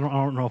yeah, I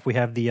don't know if we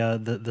have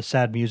the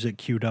sad music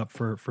queued up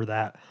for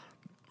that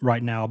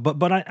right now.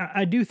 But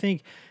I do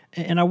think,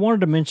 and I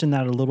wanted to mention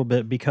that a little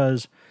bit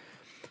because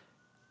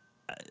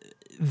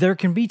there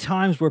can be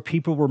times where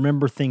people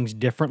remember things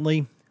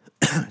differently.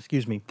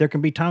 Excuse me. There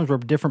can be times where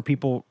different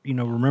people,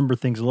 remember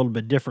things a little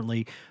bit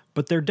differently,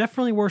 but there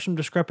definitely were some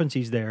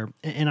discrepancies there.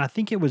 And I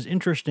think it was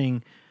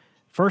interesting.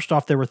 First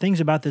off, there were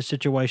things about this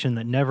situation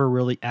that never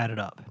really added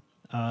up.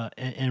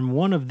 And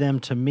one of them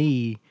to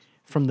me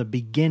from the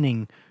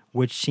beginning,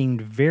 which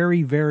seemed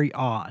very, very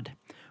odd,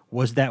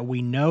 was that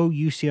we know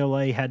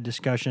UCLA had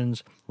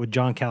discussions with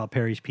John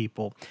Calipari's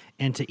people,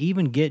 and to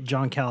even get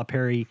John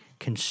Calipari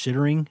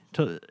considering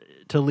to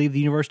leave the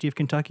University of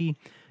Kentucky,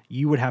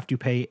 you would have to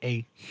pay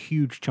a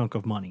huge chunk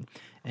of money.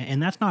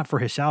 And that's not for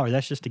his salary,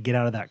 that's just to get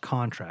out of that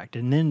contract.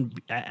 And then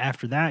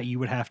after that, you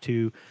would have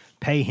to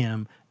pay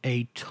him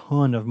a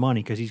ton of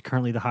money because he's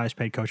currently the highest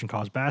paid coach in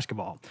college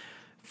basketball.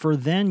 For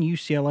then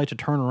UCLA to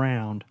turn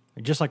around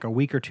just like a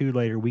week or two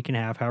later, week and a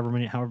half, however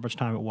much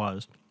time it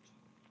was,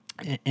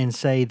 and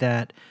say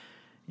that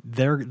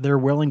they're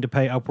willing to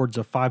pay upwards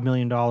of $5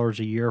 million a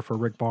year for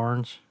Rick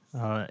Barnes,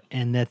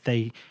 and that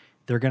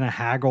they're going to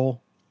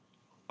haggle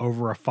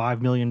over a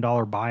 $5 million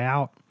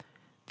buyout.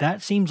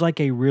 That seems like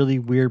a really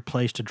weird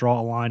place to draw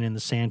a line in the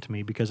sand to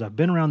me, because I've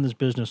been around this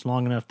business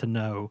long enough to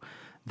know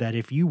that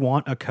if you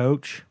want a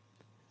coach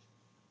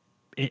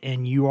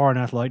and you are an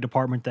athletic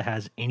department that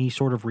has any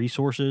sort of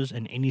resources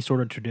and any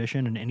sort of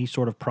tradition and any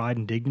sort of pride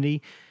and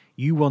dignity,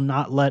 you will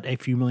not let a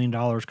few $1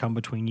 million come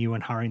between you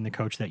and hiring the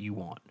coach that you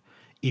want.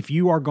 If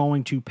you are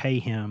going to pay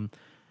him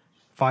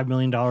 $5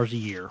 million a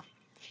year,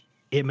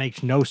 it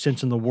makes no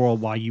sense in the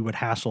world why you would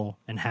hassle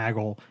and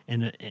haggle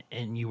and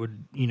you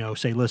would,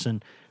 say,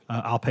 listen,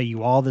 I'll pay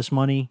you all this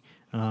money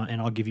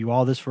and I'll give you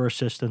all this for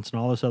assistance and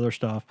all this other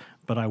stuff,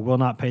 but I will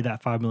not pay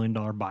that $5 million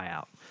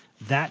buyout.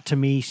 That to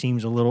me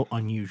seems a little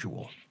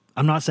unusual.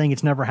 I'm not saying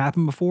it's never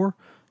happened before,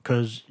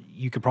 because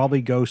you could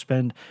probably go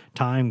spend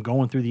time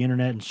going through the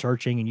internet and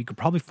searching, and you could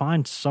probably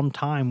find some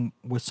time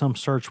with some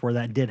search where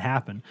that did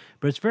happen,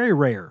 but it's very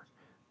rare.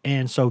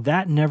 And so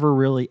that never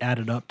really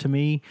added up to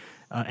me.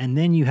 And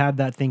then you have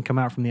that thing come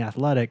out from The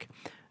Athletic,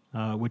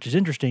 which is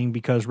interesting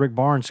because Rick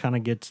Barnes kind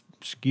of gets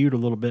skewed a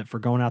little bit for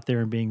going out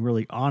there and being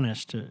really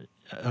honest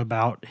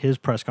about his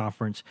press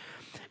conference.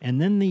 And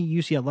then the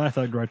UCLA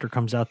athletic director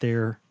comes out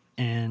there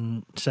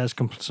and says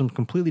some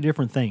completely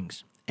different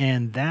things.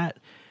 And that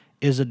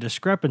is a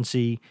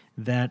discrepancy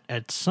that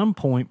at some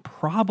point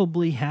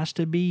probably has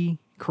to be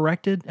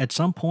corrected. At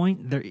some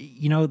point, there,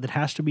 that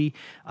has to be.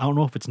 I don't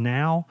know if it's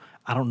now.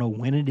 I don't know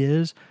when it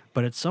is,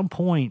 but at some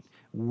point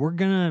we're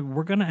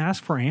gonna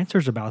ask for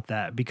answers about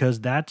that, because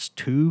that's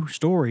two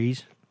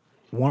stories,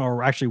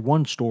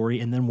 one story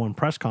and then one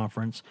press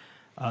conference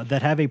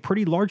that have a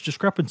pretty large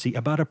discrepancy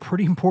about a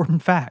pretty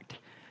important fact.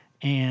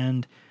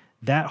 And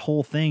that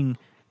whole thing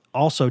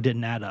also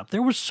didn't add up.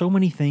 There were so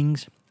many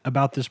things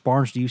about this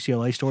Barnes to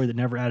UCLA story that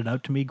never added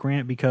up to me,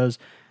 Grant, because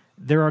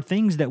there are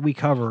things that we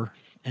cover,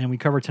 and we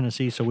cover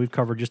Tennessee, so we've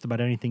covered just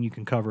about anything you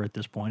can cover at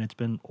this point. It's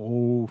been,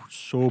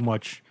 so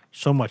much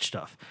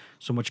stuff.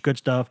 So much good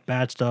stuff,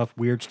 bad stuff,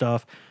 weird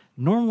stuff.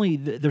 Normally,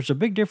 there's a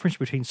big difference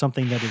between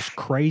something that is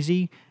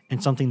crazy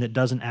and something that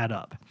doesn't add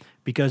up,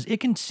 because it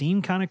can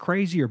seem kind of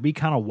crazy or be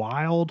kind of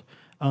wild,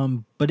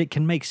 but it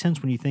can make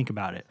sense when you think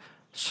about it.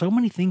 So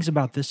many things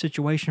about this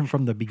situation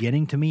from the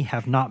beginning to me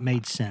have not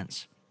made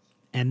sense.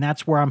 And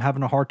that's where I'm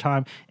having a hard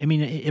time. I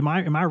mean, am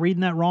I reading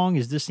that wrong?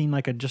 Does this seem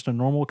like just a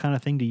normal kind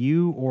of thing to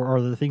you, or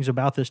are there things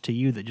about this to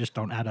you that just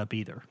don't add up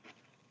either?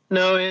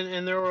 No,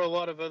 and there were a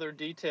lot of other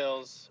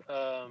details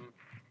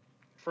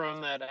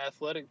from that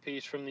athletic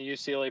piece from the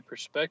UCLA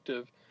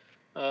perspective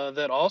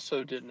that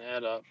also didn't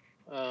add up.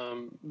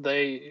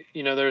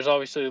 There's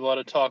obviously a lot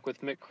of talk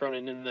with Mick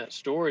Cronin in that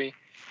story,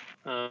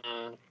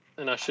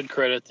 and I should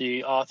credit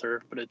the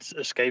author, but it's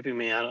escaping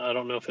me. I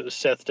don't know if it was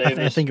Seth Davis.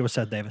 I think it was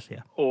Seth Davis,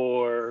 yeah.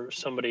 Or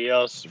somebody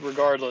else.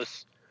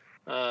 Regardless,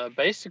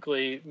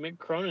 basically, Mick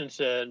Cronin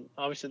said,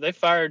 obviously, they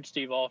fired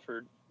Steve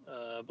Alford,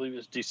 I believe it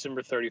was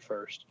December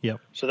 31st. Yep.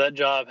 So that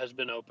job has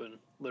been open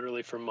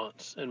literally for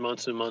months and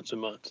months and months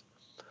and months.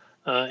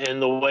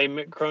 And the way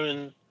Mick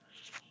Cronin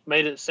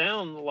made it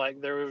sound like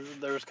there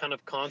was kind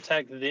of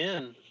contact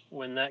then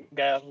when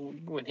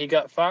he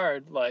got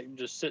fired, like,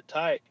 just sit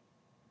tight.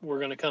 We're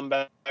going to come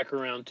back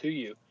around to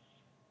you.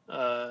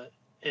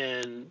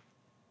 And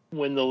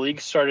when the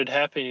leak started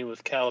happening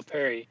with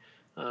Calipari,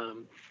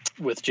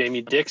 with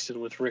Jamie Dixon,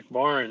 with Rick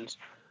Barnes,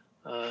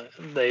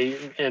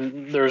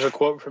 and there was a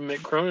quote from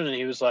Mick Cronin, and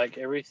he was like,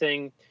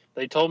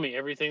 they told me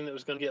everything that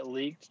was going to get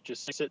leaked,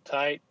 just sit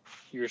tight.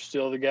 You're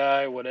still the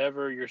guy,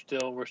 whatever.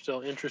 We're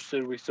still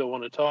interested. We still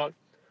want to talk.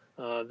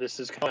 This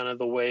is kind of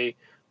the way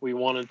we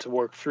wanted to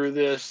work through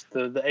this.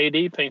 The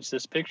AD paints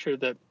this picture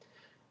that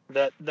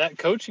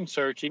coaching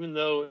search, even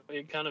though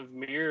it kind of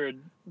mirrored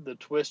the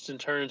twists and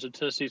turns of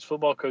Tennessee's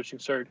football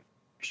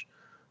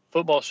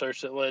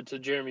search that led to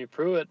Jeremy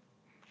Pruitt,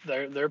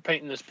 they're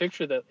painting this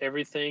picture that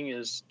everything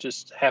is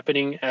just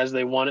happening as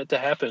they want it to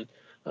happen.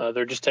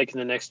 They're just taking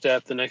the next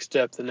step,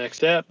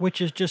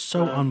 which is just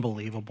so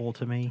unbelievable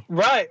to me.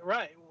 Right,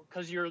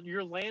 because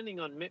you're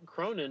landing on Mick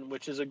Cronin,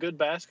 which is a good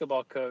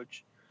basketball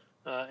coach.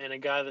 And a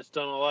guy that's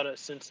done a lot at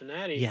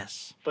Cincinnati.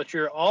 Yes. But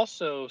you're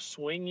also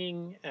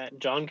swinging at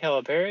John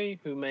Calipari,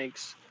 who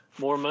makes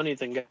more money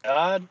than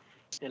God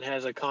and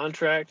has a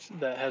contract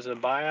that has a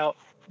buyout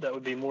that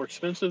would be more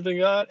expensive than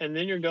God. And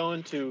then you're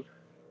going to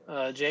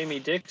Jamie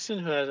Dixon,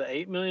 who has an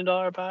 $8 million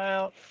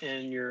buyout,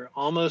 and you're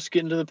almost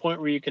getting to the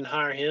point where you can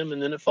hire him,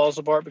 and then it falls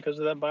apart because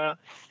of that buyout.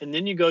 And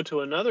then you go to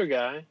another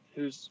guy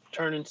who's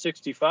turning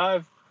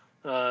 65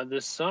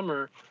 this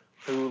summer,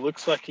 who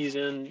looks like he's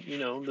in,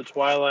 the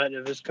twilight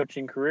of his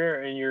coaching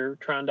career, and you're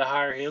trying to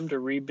hire him to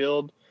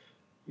rebuild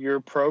your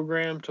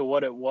program to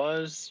what it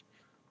was.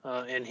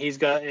 And he's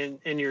got,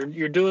 and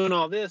you're doing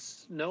all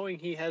this knowing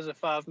he has a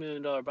 $5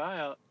 million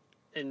buyout,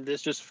 and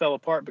this just fell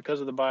apart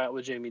because of the buyout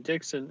with Jamie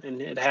Dixon, and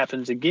it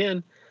happens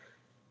again.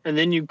 And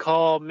then you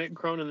call Mick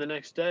Cronin the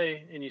next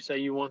day and you say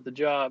you want the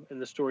job,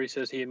 and the story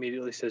says he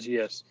immediately says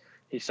yes.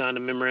 He signed a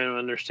memorandum of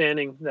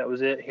understanding. That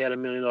was it. He had $1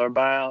 million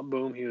buyout.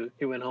 Boom.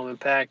 He went home and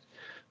packed.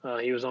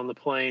 He was on the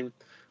plane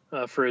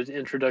for his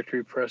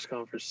introductory press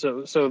conference.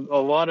 So a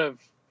lot of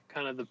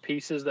kind of the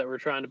pieces that were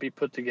trying to be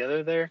put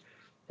together there,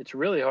 it's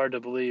really hard to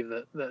believe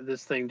that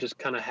this thing just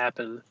kind of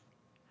happened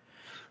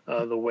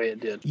the way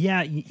it did.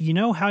 Yeah, you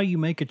know how you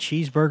make a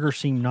cheeseburger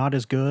seem not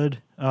as good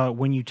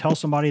when you tell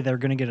somebody they're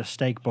going to get a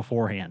steak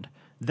beforehand.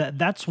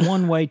 That's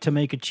one way to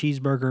make a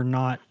cheeseburger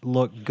not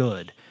look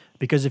good.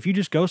 Because if you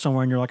just go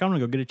somewhere and you're like, I'm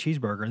going to go get a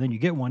cheeseburger, and then you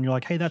get one, you're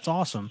like, hey, that's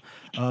awesome.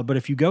 But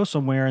if you go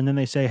somewhere and then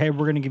they say, hey,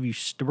 we're going to give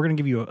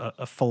you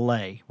a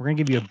fillet. We're going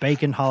to give you a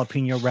bacon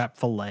jalapeno wrap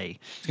fillet.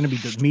 It's going to be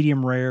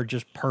medium rare,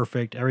 just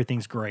perfect.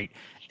 Everything's great.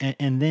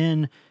 And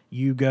then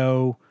you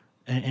go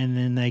and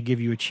then they give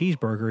you a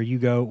cheeseburger. You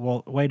go,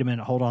 well, wait a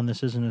minute, hold on,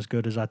 this isn't as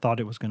good as I thought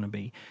it was going to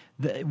be.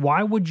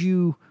 Why would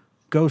you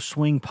go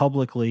swing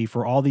publicly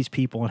for all these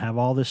people and have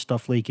all this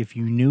stuff leak if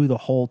you knew the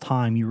whole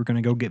time you were going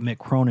to go get Mick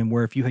Cronin,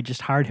 where if you had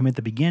just hired him at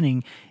the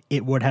beginning,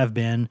 it would have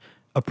been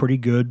a pretty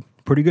good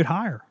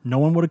hire. No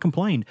one would have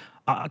complained.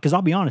 Because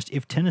I'll be honest,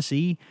 if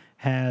Tennessee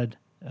had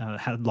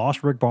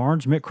lost Rick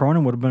Barnes, Mick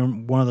Cronin would have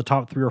been one of the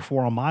top 3 or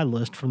 4 on my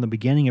list from the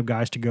beginning of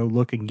guys to go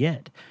look and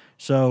get.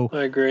 So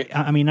I agree.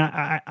 I mean,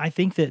 I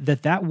think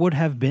that would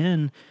have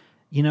been,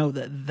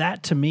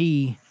 that to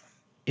me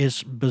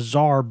is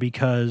bizarre,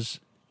 because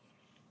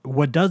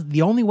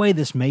the only way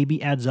this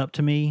maybe adds up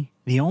to me,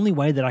 the only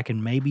way that I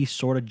can maybe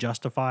sort of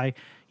justify,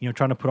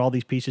 trying to put all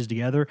these pieces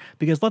together,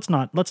 because let's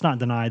not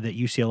deny that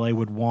UCLA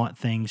would want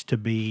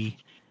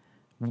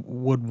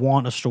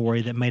a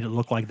story that made it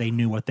look like they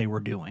knew what they were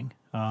doing.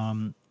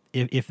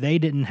 If they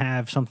didn't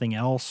have something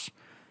else,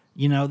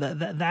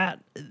 that's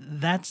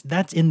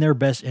in their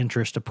best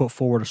interest to put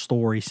forward a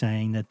story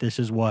saying that this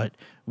is what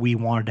we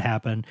wanted to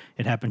happen.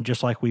 It happened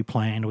just like we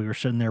planned. We were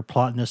sitting there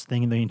plotting this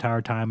thing the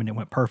entire time, and it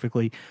went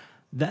perfectly.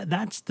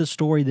 That's the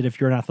story that if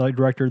you're an athletic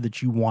director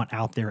that you want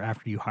out there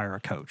after you hire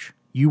a coach.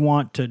 You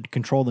want to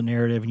control the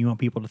narrative and you want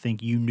people to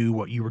think you knew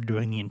what you were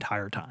doing the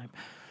entire time.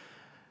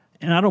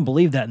 And I don't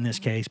believe that in this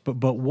case, but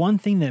one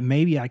thing that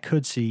maybe I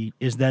could see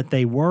is that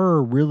they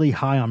were really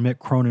high on Mick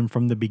Cronin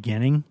from the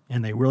beginning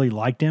and they really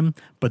liked him,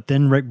 but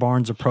then Rick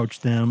Barnes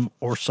approached them,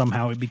 or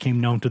somehow it became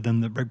known to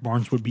them that Rick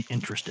Barnes would be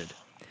interested.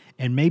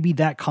 And maybe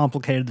that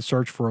complicated the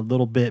search for a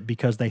little bit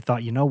because they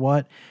thought, you know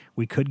what,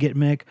 we could get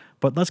Mick,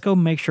 but let's go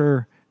make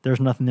sure there's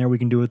nothing there we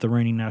can do with the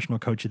reigning National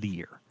Coach of the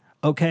Year.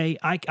 Okay,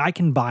 I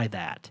can buy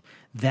that.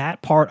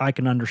 That part I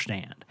can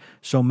understand.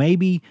 So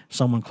maybe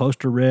someone close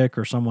to Rick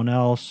or someone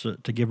else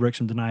to give Rick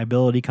some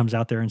deniability comes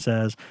out there and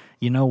says,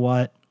 you know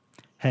what,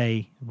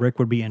 hey, Rick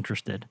would be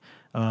interested.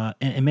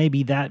 And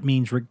maybe that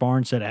means Rick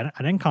Barnes said, I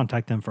didn't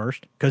contact them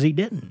first, because he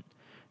didn't.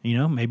 You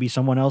know, maybe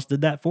someone else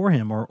did that for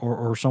him,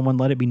 or someone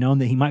let it be known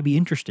that he might be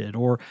interested.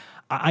 Or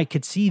I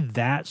could see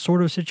that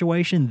sort of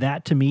situation.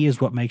 That to me is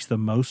what makes the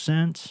most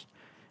sense.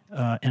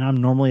 And I'm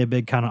normally a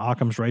big kind of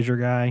Occam's razor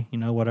guy, you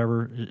know,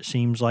 whatever it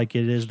seems like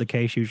it is the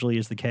case usually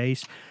is the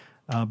case.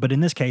 But in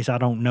this case, I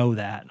don't know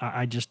that.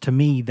 I just, to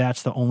me,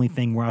 that's the only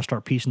thing where I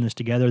start piecing this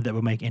together that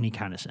would make any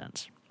kind of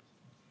sense.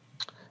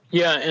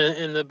 Yeah,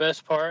 and the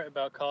best part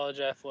about college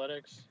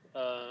athletics,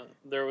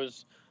 there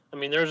was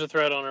a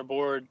thread on our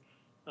board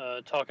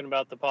talking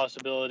about the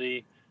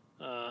possibility.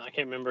 I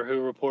can't remember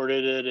who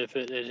reported it, if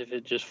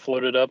it just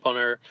floated up on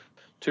our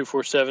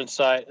 247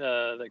 site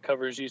that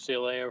covers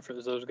UCLA, or if it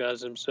was those guys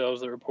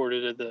themselves that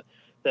reported it,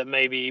 that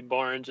maybe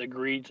Barnes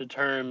agreed to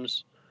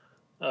terms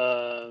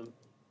with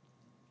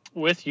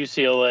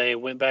UCLA,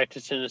 went back to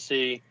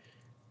Tennessee,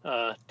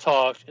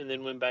 talked, and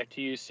then went back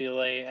to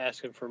UCLA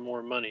asking for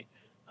more money.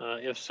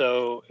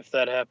 If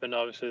that happened,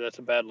 obviously that's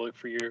a bad look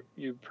for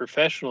you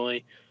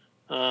professionally.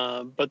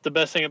 But the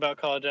best thing about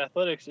college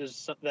athletics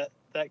is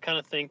that kind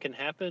of thing can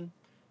happen,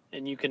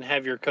 and you can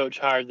have your coach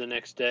hired the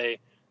next day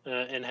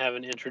and have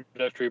an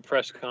introductory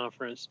press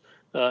conference,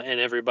 and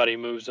everybody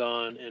moves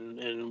on,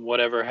 and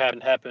whatever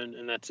happened,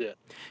 and that's it.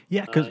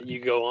 Yeah, because you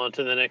go on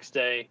to the next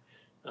day,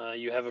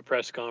 you have a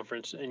press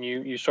conference, and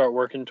you start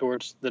working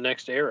towards the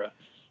next era.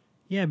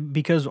 Yeah,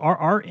 because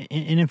our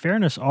in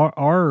fairness,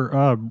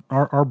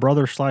 our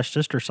brother /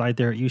 sister site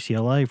there at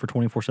UCLA for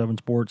 24/7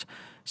 Sports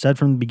said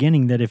from the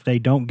beginning that if they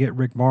don't get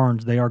Rick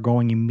Barnes, they are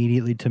going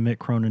immediately to Mick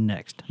Cronin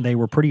next. They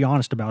were pretty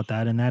honest about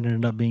that, and that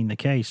ended up being the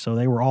case. So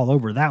they were all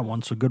over that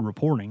one. So good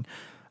reporting,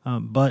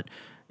 but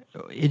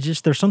it's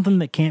just there's something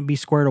that can't be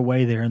squared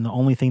away there, and the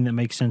only thing that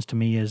makes sense to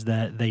me is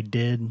that they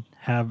did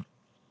have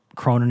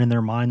Cronin in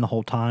their mind the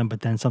whole time,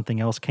 but then something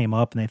else came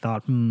up and they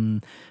thought,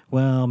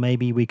 well,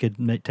 maybe we could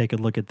take a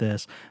look at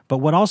this. But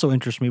what also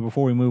interests me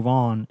before we move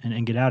on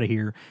and get out of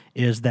here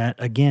is that,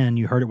 again,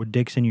 you heard it with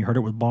Dixon, you heard it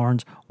with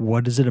Barnes.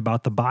 What is it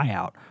about the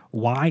buyout?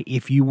 Why,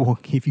 if you will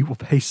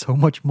pay so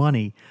much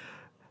money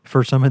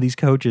for some of these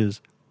coaches,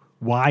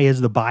 why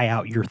is the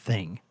buyout your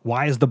thing?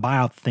 Why is the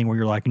buyout the thing where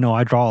you're like, no,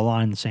 I draw a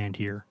line in the sand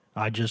here.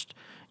 I just,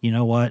 you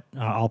know what,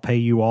 I'll pay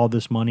you all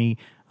this money,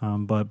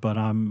 but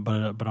I'm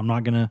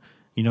not gonna.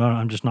 You know,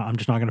 I'm just not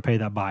going to pay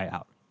that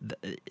buyout.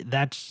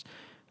 That's,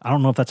 I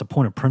don't know if that's a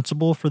point of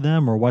principle for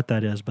them or what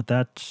that is, but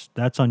that's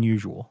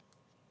unusual.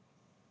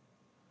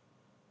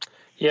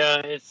 Yeah,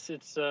 it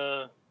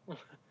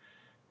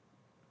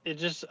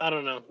just, I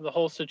don't know, the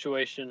whole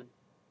situation.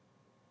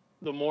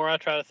 The more I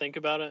try to think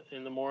about it,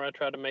 and the more I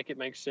try to make it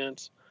make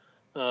sense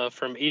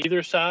from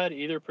either side,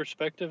 either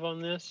perspective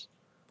on this.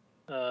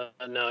 No,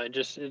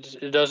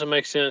 it doesn't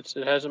make sense.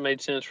 It hasn't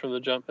made sense from the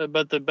jump.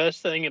 But the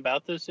best thing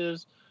about this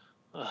is,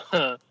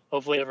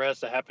 hopefully it never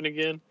has to happen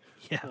again.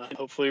 Yeah.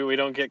 Hopefully we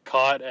don't get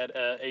caught at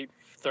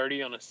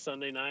 8:30 on a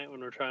Sunday night when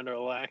we're trying to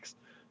relax,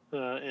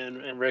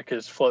 and Rick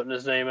is floating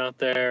his name out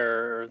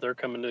there, or they're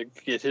coming to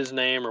get his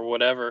name or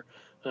whatever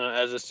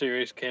as a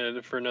serious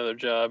candidate for another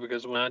job.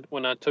 Because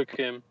when I took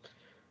him,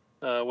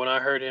 when I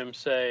heard him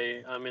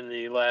say, I'm in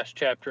the last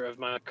chapter of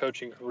my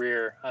coaching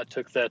career, I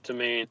took that to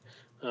mean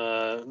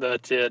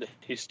that's it.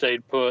 He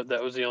stayed put.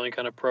 That was the only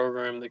kind of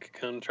program that could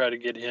come try to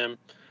get him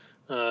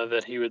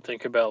that he would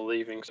think about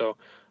leaving. So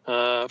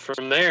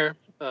from there,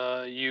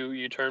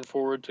 you turn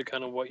forward to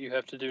kind of what you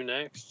have to do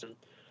next. And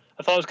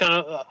I thought it was kind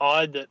of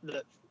odd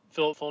that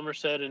Philip Fulmer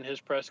said in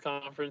his press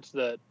conference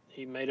that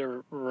he made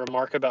a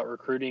remark about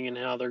recruiting and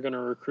how they're going to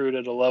recruit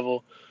at a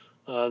level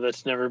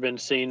that's never been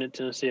seen at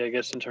Tennessee, I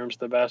guess, in terms of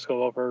the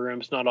basketball program.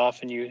 It's not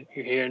often you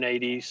hear an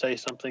AD say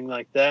something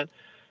like that.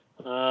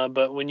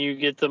 But when you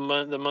get the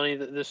money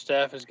that this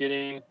staff is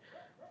getting,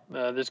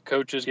 this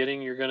coach is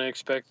getting, you're going to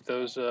expect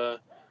those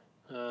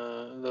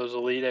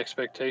elite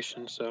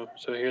expectations. So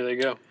here they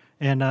go.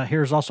 And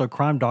here's also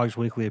Crime Dog's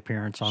weekly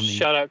appearance on the.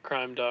 Shout out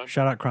Crime Dog.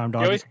 Shout out Crime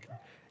Dog.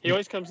 He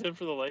always comes in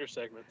for the later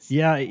segments.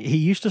 Yeah, he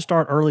used to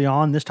start early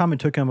on. This time it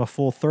took him a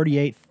full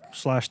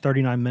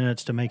 38/39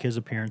 minutes to make his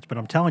appearance. But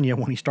I'm telling you,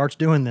 when he starts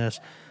doing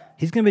this,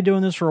 he's going to be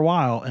doing this for a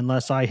while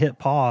unless I hit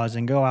pause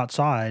and go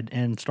outside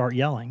and start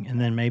yelling, and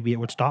then maybe it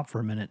would stop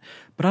for a minute.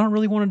 But I don't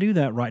really want to do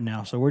that right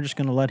now, so we're just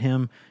going to let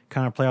him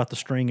kind of play out the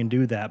string and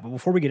do that. But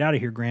before we get out of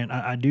here, Grant,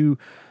 I do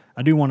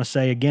I do want to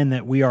say again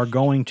that we are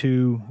going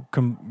to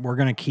we're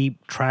going to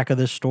keep track of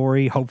this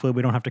story. Hopefully,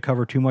 we don't have to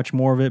cover too much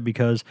more of it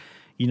because,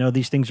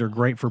 these things are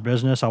great for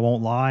business. I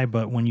won't lie,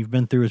 but when you've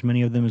been through as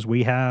many of them as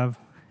we have,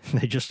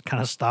 they just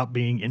kind of stop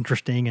being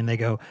interesting and they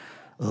go,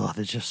 "Oh,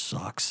 this just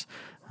sucks.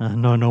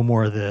 No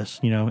more of this."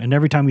 And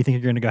every time you think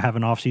you're going to go have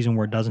an off season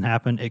where it doesn't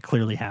happen, it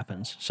clearly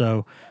happens.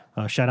 So.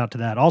 Shout out to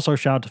that. Also,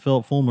 shout out to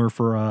Philip Fulmer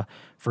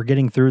for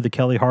getting through the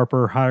Kelly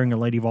Harper hiring a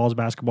Lady Vols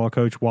basketball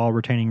coach while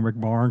retaining Rick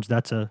Barnes.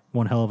 That's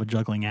one hell of a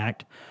juggling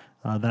act.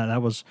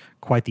 That was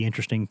quite the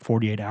interesting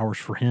 48 hours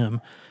for him,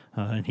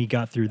 and he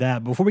got through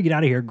that. Before we get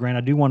out of here, Grant,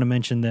 I do want to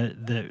mention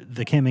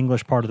the Kim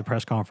English part of the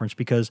press conference,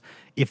 because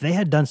if they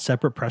had done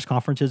separate press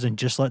conferences and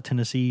just let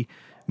Tennessee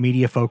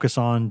media focus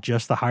on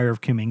just the hire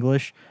of Kim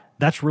English,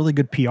 that's really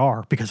good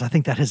PR, because I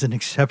think that is an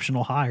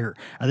exceptional hire.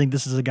 I think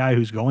this is a guy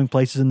who's going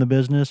places in the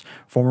business,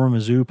 former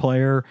Mizzou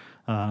player.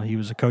 He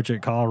was a coach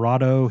at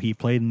Colorado. He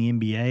played in the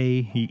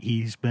NBA.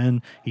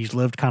 He's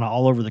lived kind of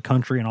all over the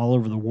country and all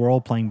over the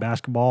world playing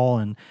basketball,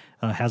 and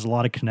has a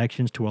lot of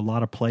connections to a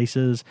lot of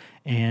places.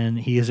 And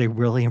he is a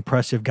really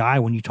impressive guy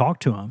when you talk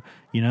to him,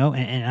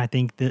 and I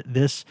think that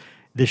this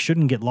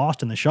shouldn't get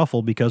lost in the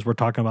shuffle because we're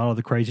talking about all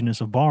the craziness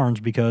of Barnes,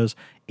 because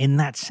in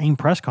that same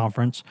press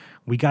conference,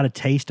 we got a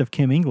taste of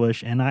Kim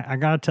English. And I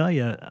got to tell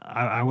you,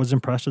 I was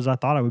impressed as I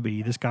thought I would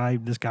be. This guy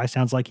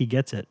sounds like he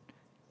gets it.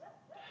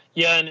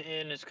 Yeah, and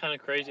it's kind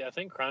of crazy. I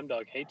think Crime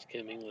Dog hates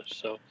Kim English.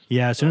 So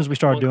yeah, as soon as we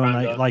start doing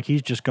like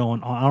he's just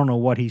going, I don't know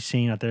what he's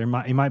seen out there.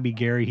 It might be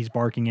Gary he's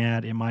barking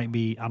at. It might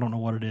be, I don't know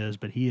what it is,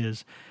 but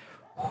he's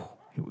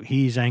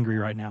angry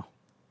right now.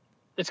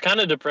 It's kind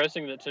of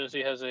depressing that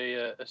Tennessee has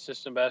a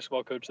assistant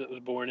basketball coach that was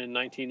born in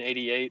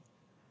 1988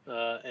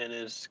 and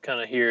is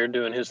kind of here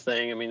doing his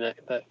thing. I mean,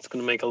 that's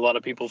going to make a lot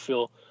of people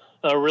feel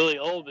really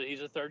old, but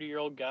he's a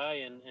 30-year-old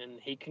guy, and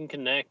he can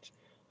connect.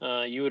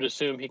 You would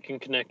assume he can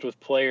connect with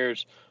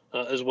players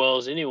as well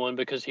as anyone,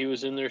 because he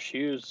was in their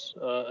shoes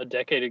a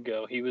decade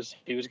ago. He was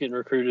getting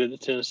recruited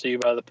at Tennessee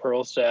by the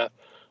Pearl staff,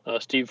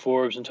 Steve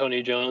Forbes and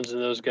Tony Jones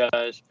and those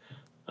guys.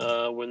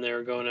 When they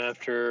were going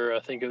after, I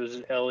think it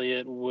was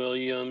Elliott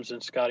Williams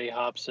and Scotty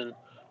Hobson,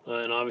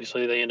 and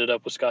obviously they ended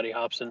up with Scotty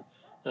Hobson,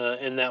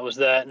 and that was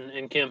that.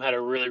 And Kim had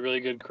a really, really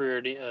good career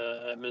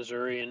at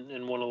Missouri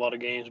and won a lot of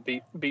games,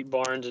 beat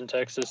Barnes in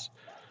Texas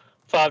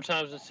 5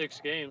 times in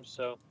 6 games.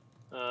 So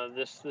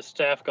this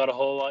staff got a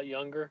whole lot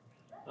younger,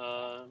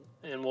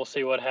 and we'll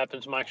see what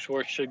happens. Mike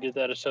Schwartz should get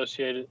that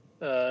associate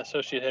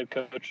head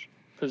coach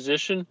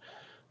position.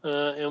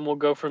 And we'll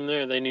go from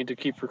there. They need to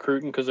keep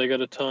recruiting because they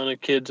got a ton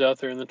of kids out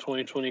there in the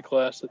 2020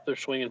 class that they're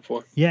swinging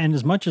for. Yeah, and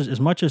as much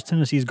as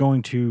Tennessee is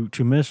going to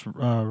miss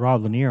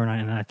Rob Lanier,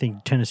 and I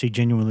think Tennessee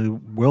genuinely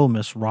will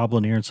miss Rob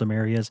Lanier in some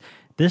areas,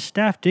 this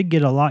staff did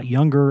get a lot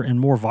younger and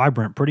more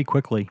vibrant pretty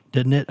quickly,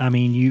 didn't it? I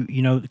mean,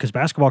 you know, because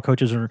basketball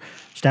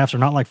staffs are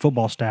not like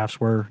football staffs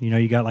where,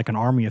 you got like an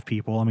army of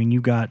people. I mean,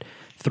 you got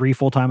 3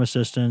 full-time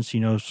assistants,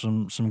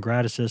 some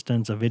grad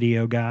assistants, a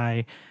video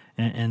guy,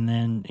 and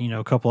then,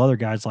 a couple other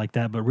guys like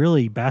that. But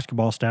really,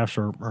 basketball staffs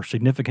are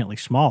significantly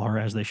smaller,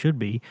 as they should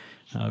be,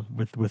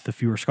 with the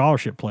fewer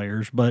scholarship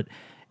players. But,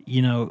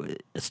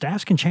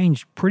 staffs can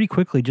change pretty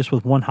quickly just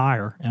with one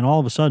hire. And all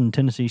of a sudden,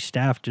 Tennessee's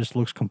staff just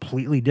looks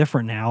completely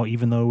different now,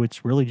 even though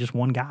it's really just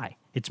one guy.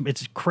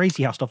 It's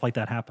crazy how stuff like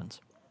that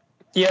happens.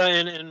 Yeah,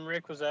 and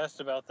Rick was asked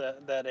about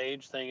that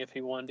age thing, if he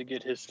wanted to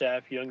get his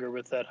staff younger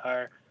with that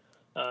hire.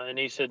 And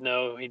he said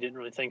no, he didn't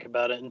really think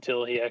about it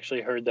until he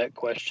actually heard that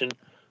question.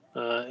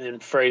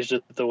 And phrased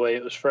it the way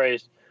it was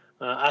phrased.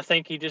 I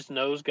think he just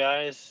knows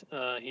guys.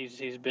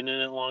 He's been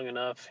in it long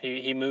enough.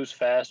 He moves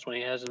fast when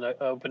he has an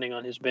opening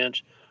on his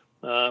bench.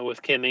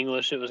 With Kim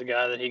English, it was a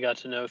guy that he got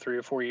to know 3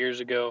 or 4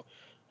 years ago,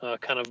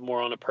 kind of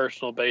more on a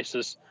personal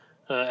basis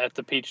at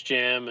the Peach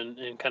Jam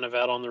and kind of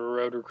out on the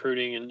road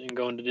recruiting and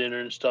going to dinner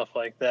and stuff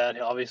like that.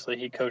 Obviously,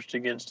 he coached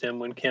against him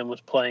when Kim was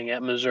playing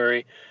at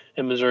Missouri,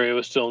 and Missouri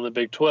was still in the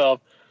Big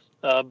 12.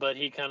 But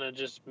he kind of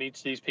just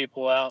meets these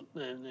people out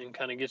and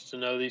kind of gets to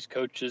know these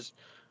coaches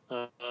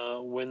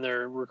when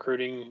they're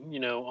recruiting,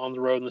 on the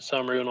road in the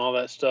summer and all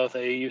that stuff,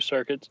 AAU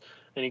circuits,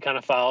 and he kind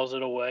of files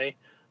it away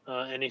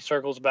and he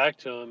circles back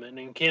to him. And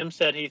then Kim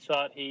said he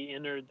thought he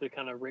entered the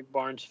kind of Rick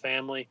Barnes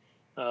family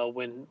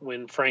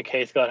when Frank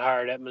Haith got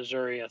hired at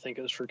Missouri. I think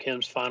it was for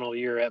Kim's final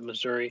year at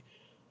Missouri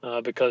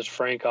because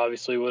Frank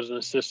obviously was an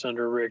assistant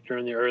under Rick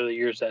during the early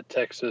years at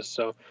Texas.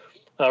 So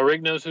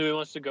Rick knows who he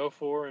wants to go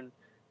for, and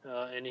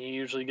he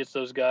usually gets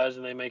those guys,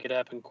 and they make it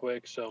happen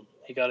quick. So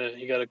he got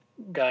a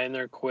guy in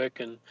there quick,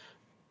 and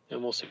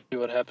we'll see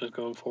what happens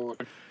going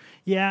forward.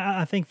 Yeah,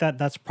 I think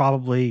that's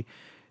probably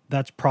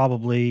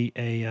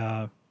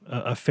a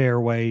fair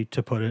way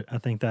to put it. I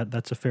think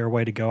that's a fair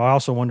way to go. I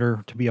also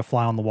wonder, to be a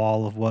fly on the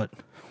wall, of what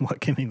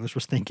Kim English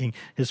was thinking,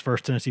 his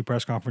first Tennessee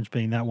press conference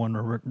being that one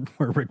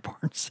where Rick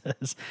Barnes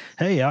says,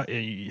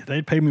 "Hey,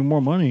 they paid me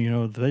more money.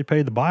 If they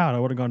paid the buyout, I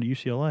would have gone to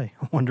UCLA."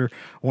 I wonder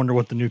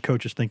what the new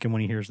coach is thinking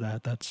when he hears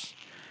that. That's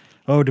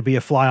to be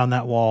a fly on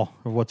that wall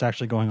of what's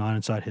actually going on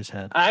inside his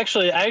head. I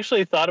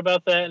actually thought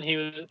about that,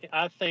 and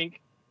I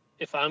think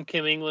if I'm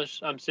Kim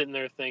English, I'm sitting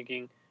there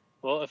thinking,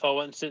 Well, if I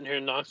wasn't sitting here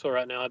in Knoxville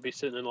right now, I'd be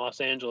sitting in Los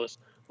Angeles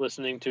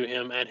listening to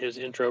him at his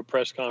intro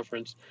press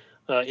conference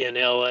in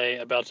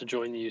LA about to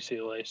join the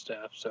UCLA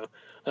staff. So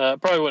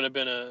probably wouldn't have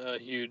been a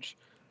huge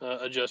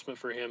adjustment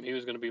for him. He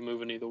was going to be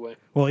moving either way.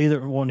 Well,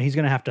 either one, he's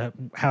going to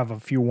have a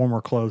few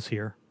warmer clothes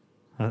here.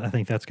 I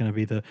think that's going to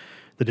be the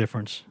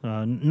difference.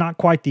 Not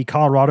quite the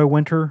Colorado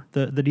winter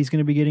that he's going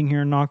to be getting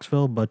here in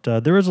Knoxville, but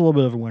there is a little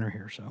bit of a winter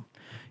here, so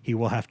he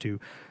will have to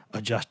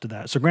adjust to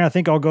that. So, Grant, I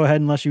think I'll go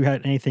ahead, unless you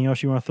had anything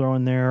else you want to throw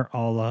in there,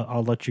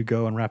 I'll let you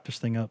go and wrap this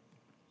thing up.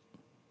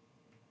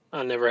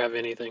 I never have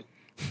anything.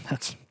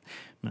 That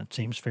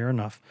seems fair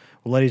enough.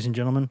 Well, ladies and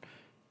gentlemen,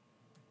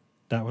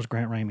 that was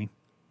Grant Ramey.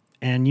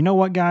 And you know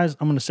what, guys?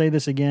 I'm going to say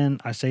this again.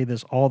 I say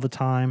this all the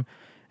time,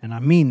 and I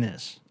mean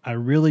this. I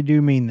really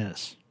do mean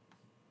this.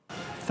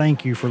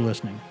 Thank you for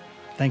listening.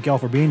 Thank y'all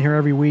for being here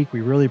every week.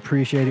 We really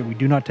appreciate it. We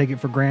do not take it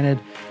for granted.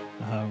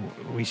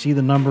 We see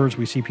the numbers.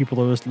 We see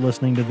people are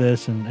listening to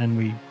this,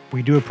 and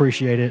we do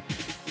appreciate it.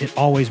 It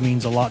always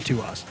means a lot to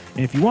us.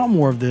 And if you want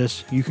more of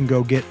this, you can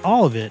go get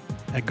all of it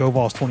at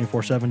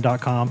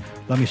GoVols247.com.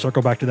 Let me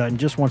circle back to that in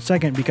just 1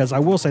 second, because I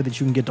will say that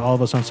you can get to all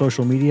of us on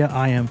social media.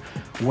 I am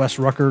Wes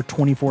Rucker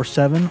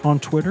 24/7 on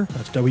Twitter.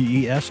 That's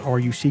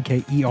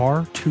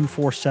WESRUCKER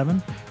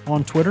 247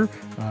 on Twitter.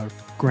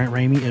 Grant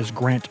Ramey is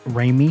Grant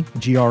Ramey,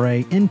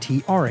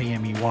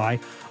 GRANTRAMEY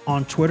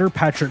on Twitter.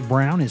 Patrick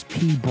Brown is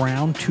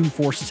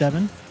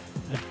PBrown247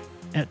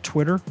 at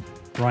Twitter.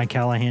 Ryan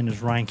Callahan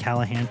is Ryan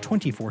Callahan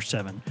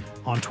 24/7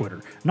 on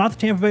Twitter. Not the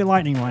Tampa Bay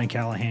Lightning Ryan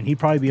Callahan. He'd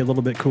probably be a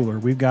little bit cooler.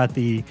 We've got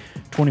the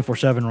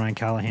 24/7 Ryan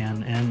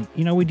Callahan, and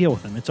we deal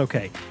with him. It's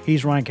okay.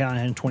 He's Ryan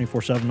Callahan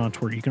 24/7 on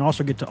Twitter. You can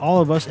also get to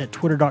all of us at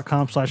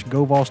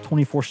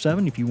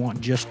twitter.com/GoVols247 if you want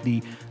just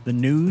the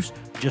news,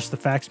 just the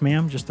facts,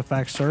 ma'am, just the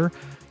facts, sir.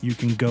 You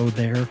can go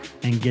there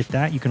and get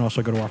that. You can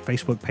also go to our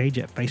Facebook page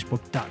at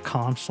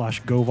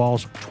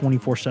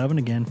facebook.com/GoVols247.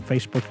 Again,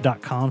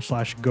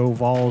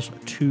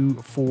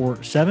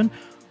 facebook.com/GoVols247.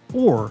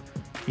 Or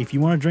if you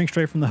want to drink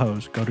straight from the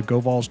hose, go to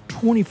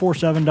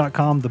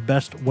GoVols247.com, the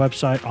best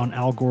website on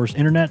Al Gore's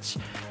internets.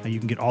 You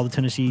can get all the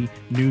Tennessee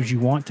news you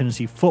want: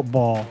 Tennessee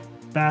football,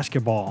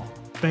 basketball,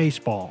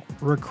 baseball,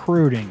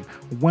 recruiting,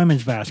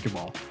 women's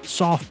basketball,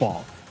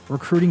 softball,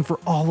 recruiting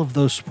for all of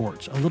those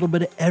sports, a little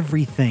bit of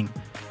everything.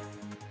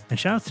 And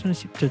shout out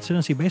to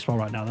Tennessee baseball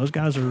right now. Those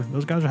guys are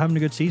having a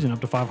good season,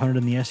 up to 500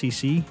 in the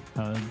SEC,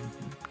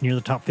 near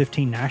the top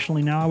 15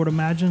 nationally now, I would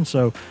imagine.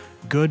 So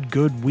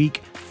good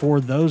week for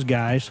those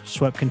guys.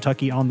 Swept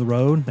Kentucky on the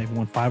road. They've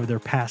won 5 of their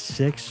past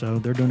 6, so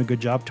they're doing a good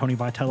job. Tony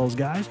Vitello's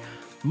guys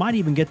might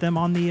even get them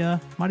on the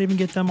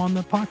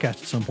podcast at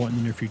some point in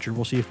the near future.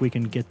 We'll see if we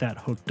can get that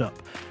hooked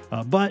up.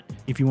 But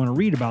if you want to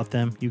read about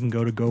them, you can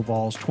go to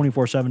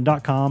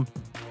GoVols247.com.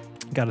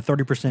 Got a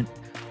 30%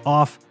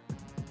 off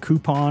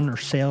coupon or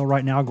sale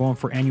right now going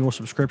for annual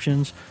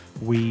subscriptions.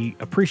 We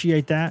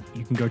appreciate that.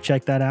 You can go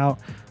check that out.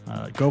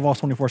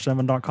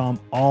 GoVols247.com.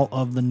 All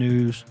of the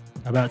news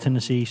about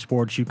Tennessee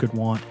sports you could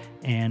want,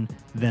 and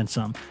then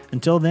some.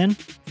 Until then,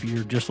 if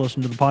you're just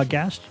listening to the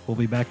podcast, we'll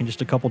be back in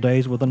just a couple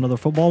days with another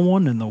football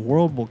one, and the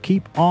world will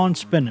keep on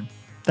spinning.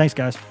 Thanks,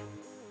 guys.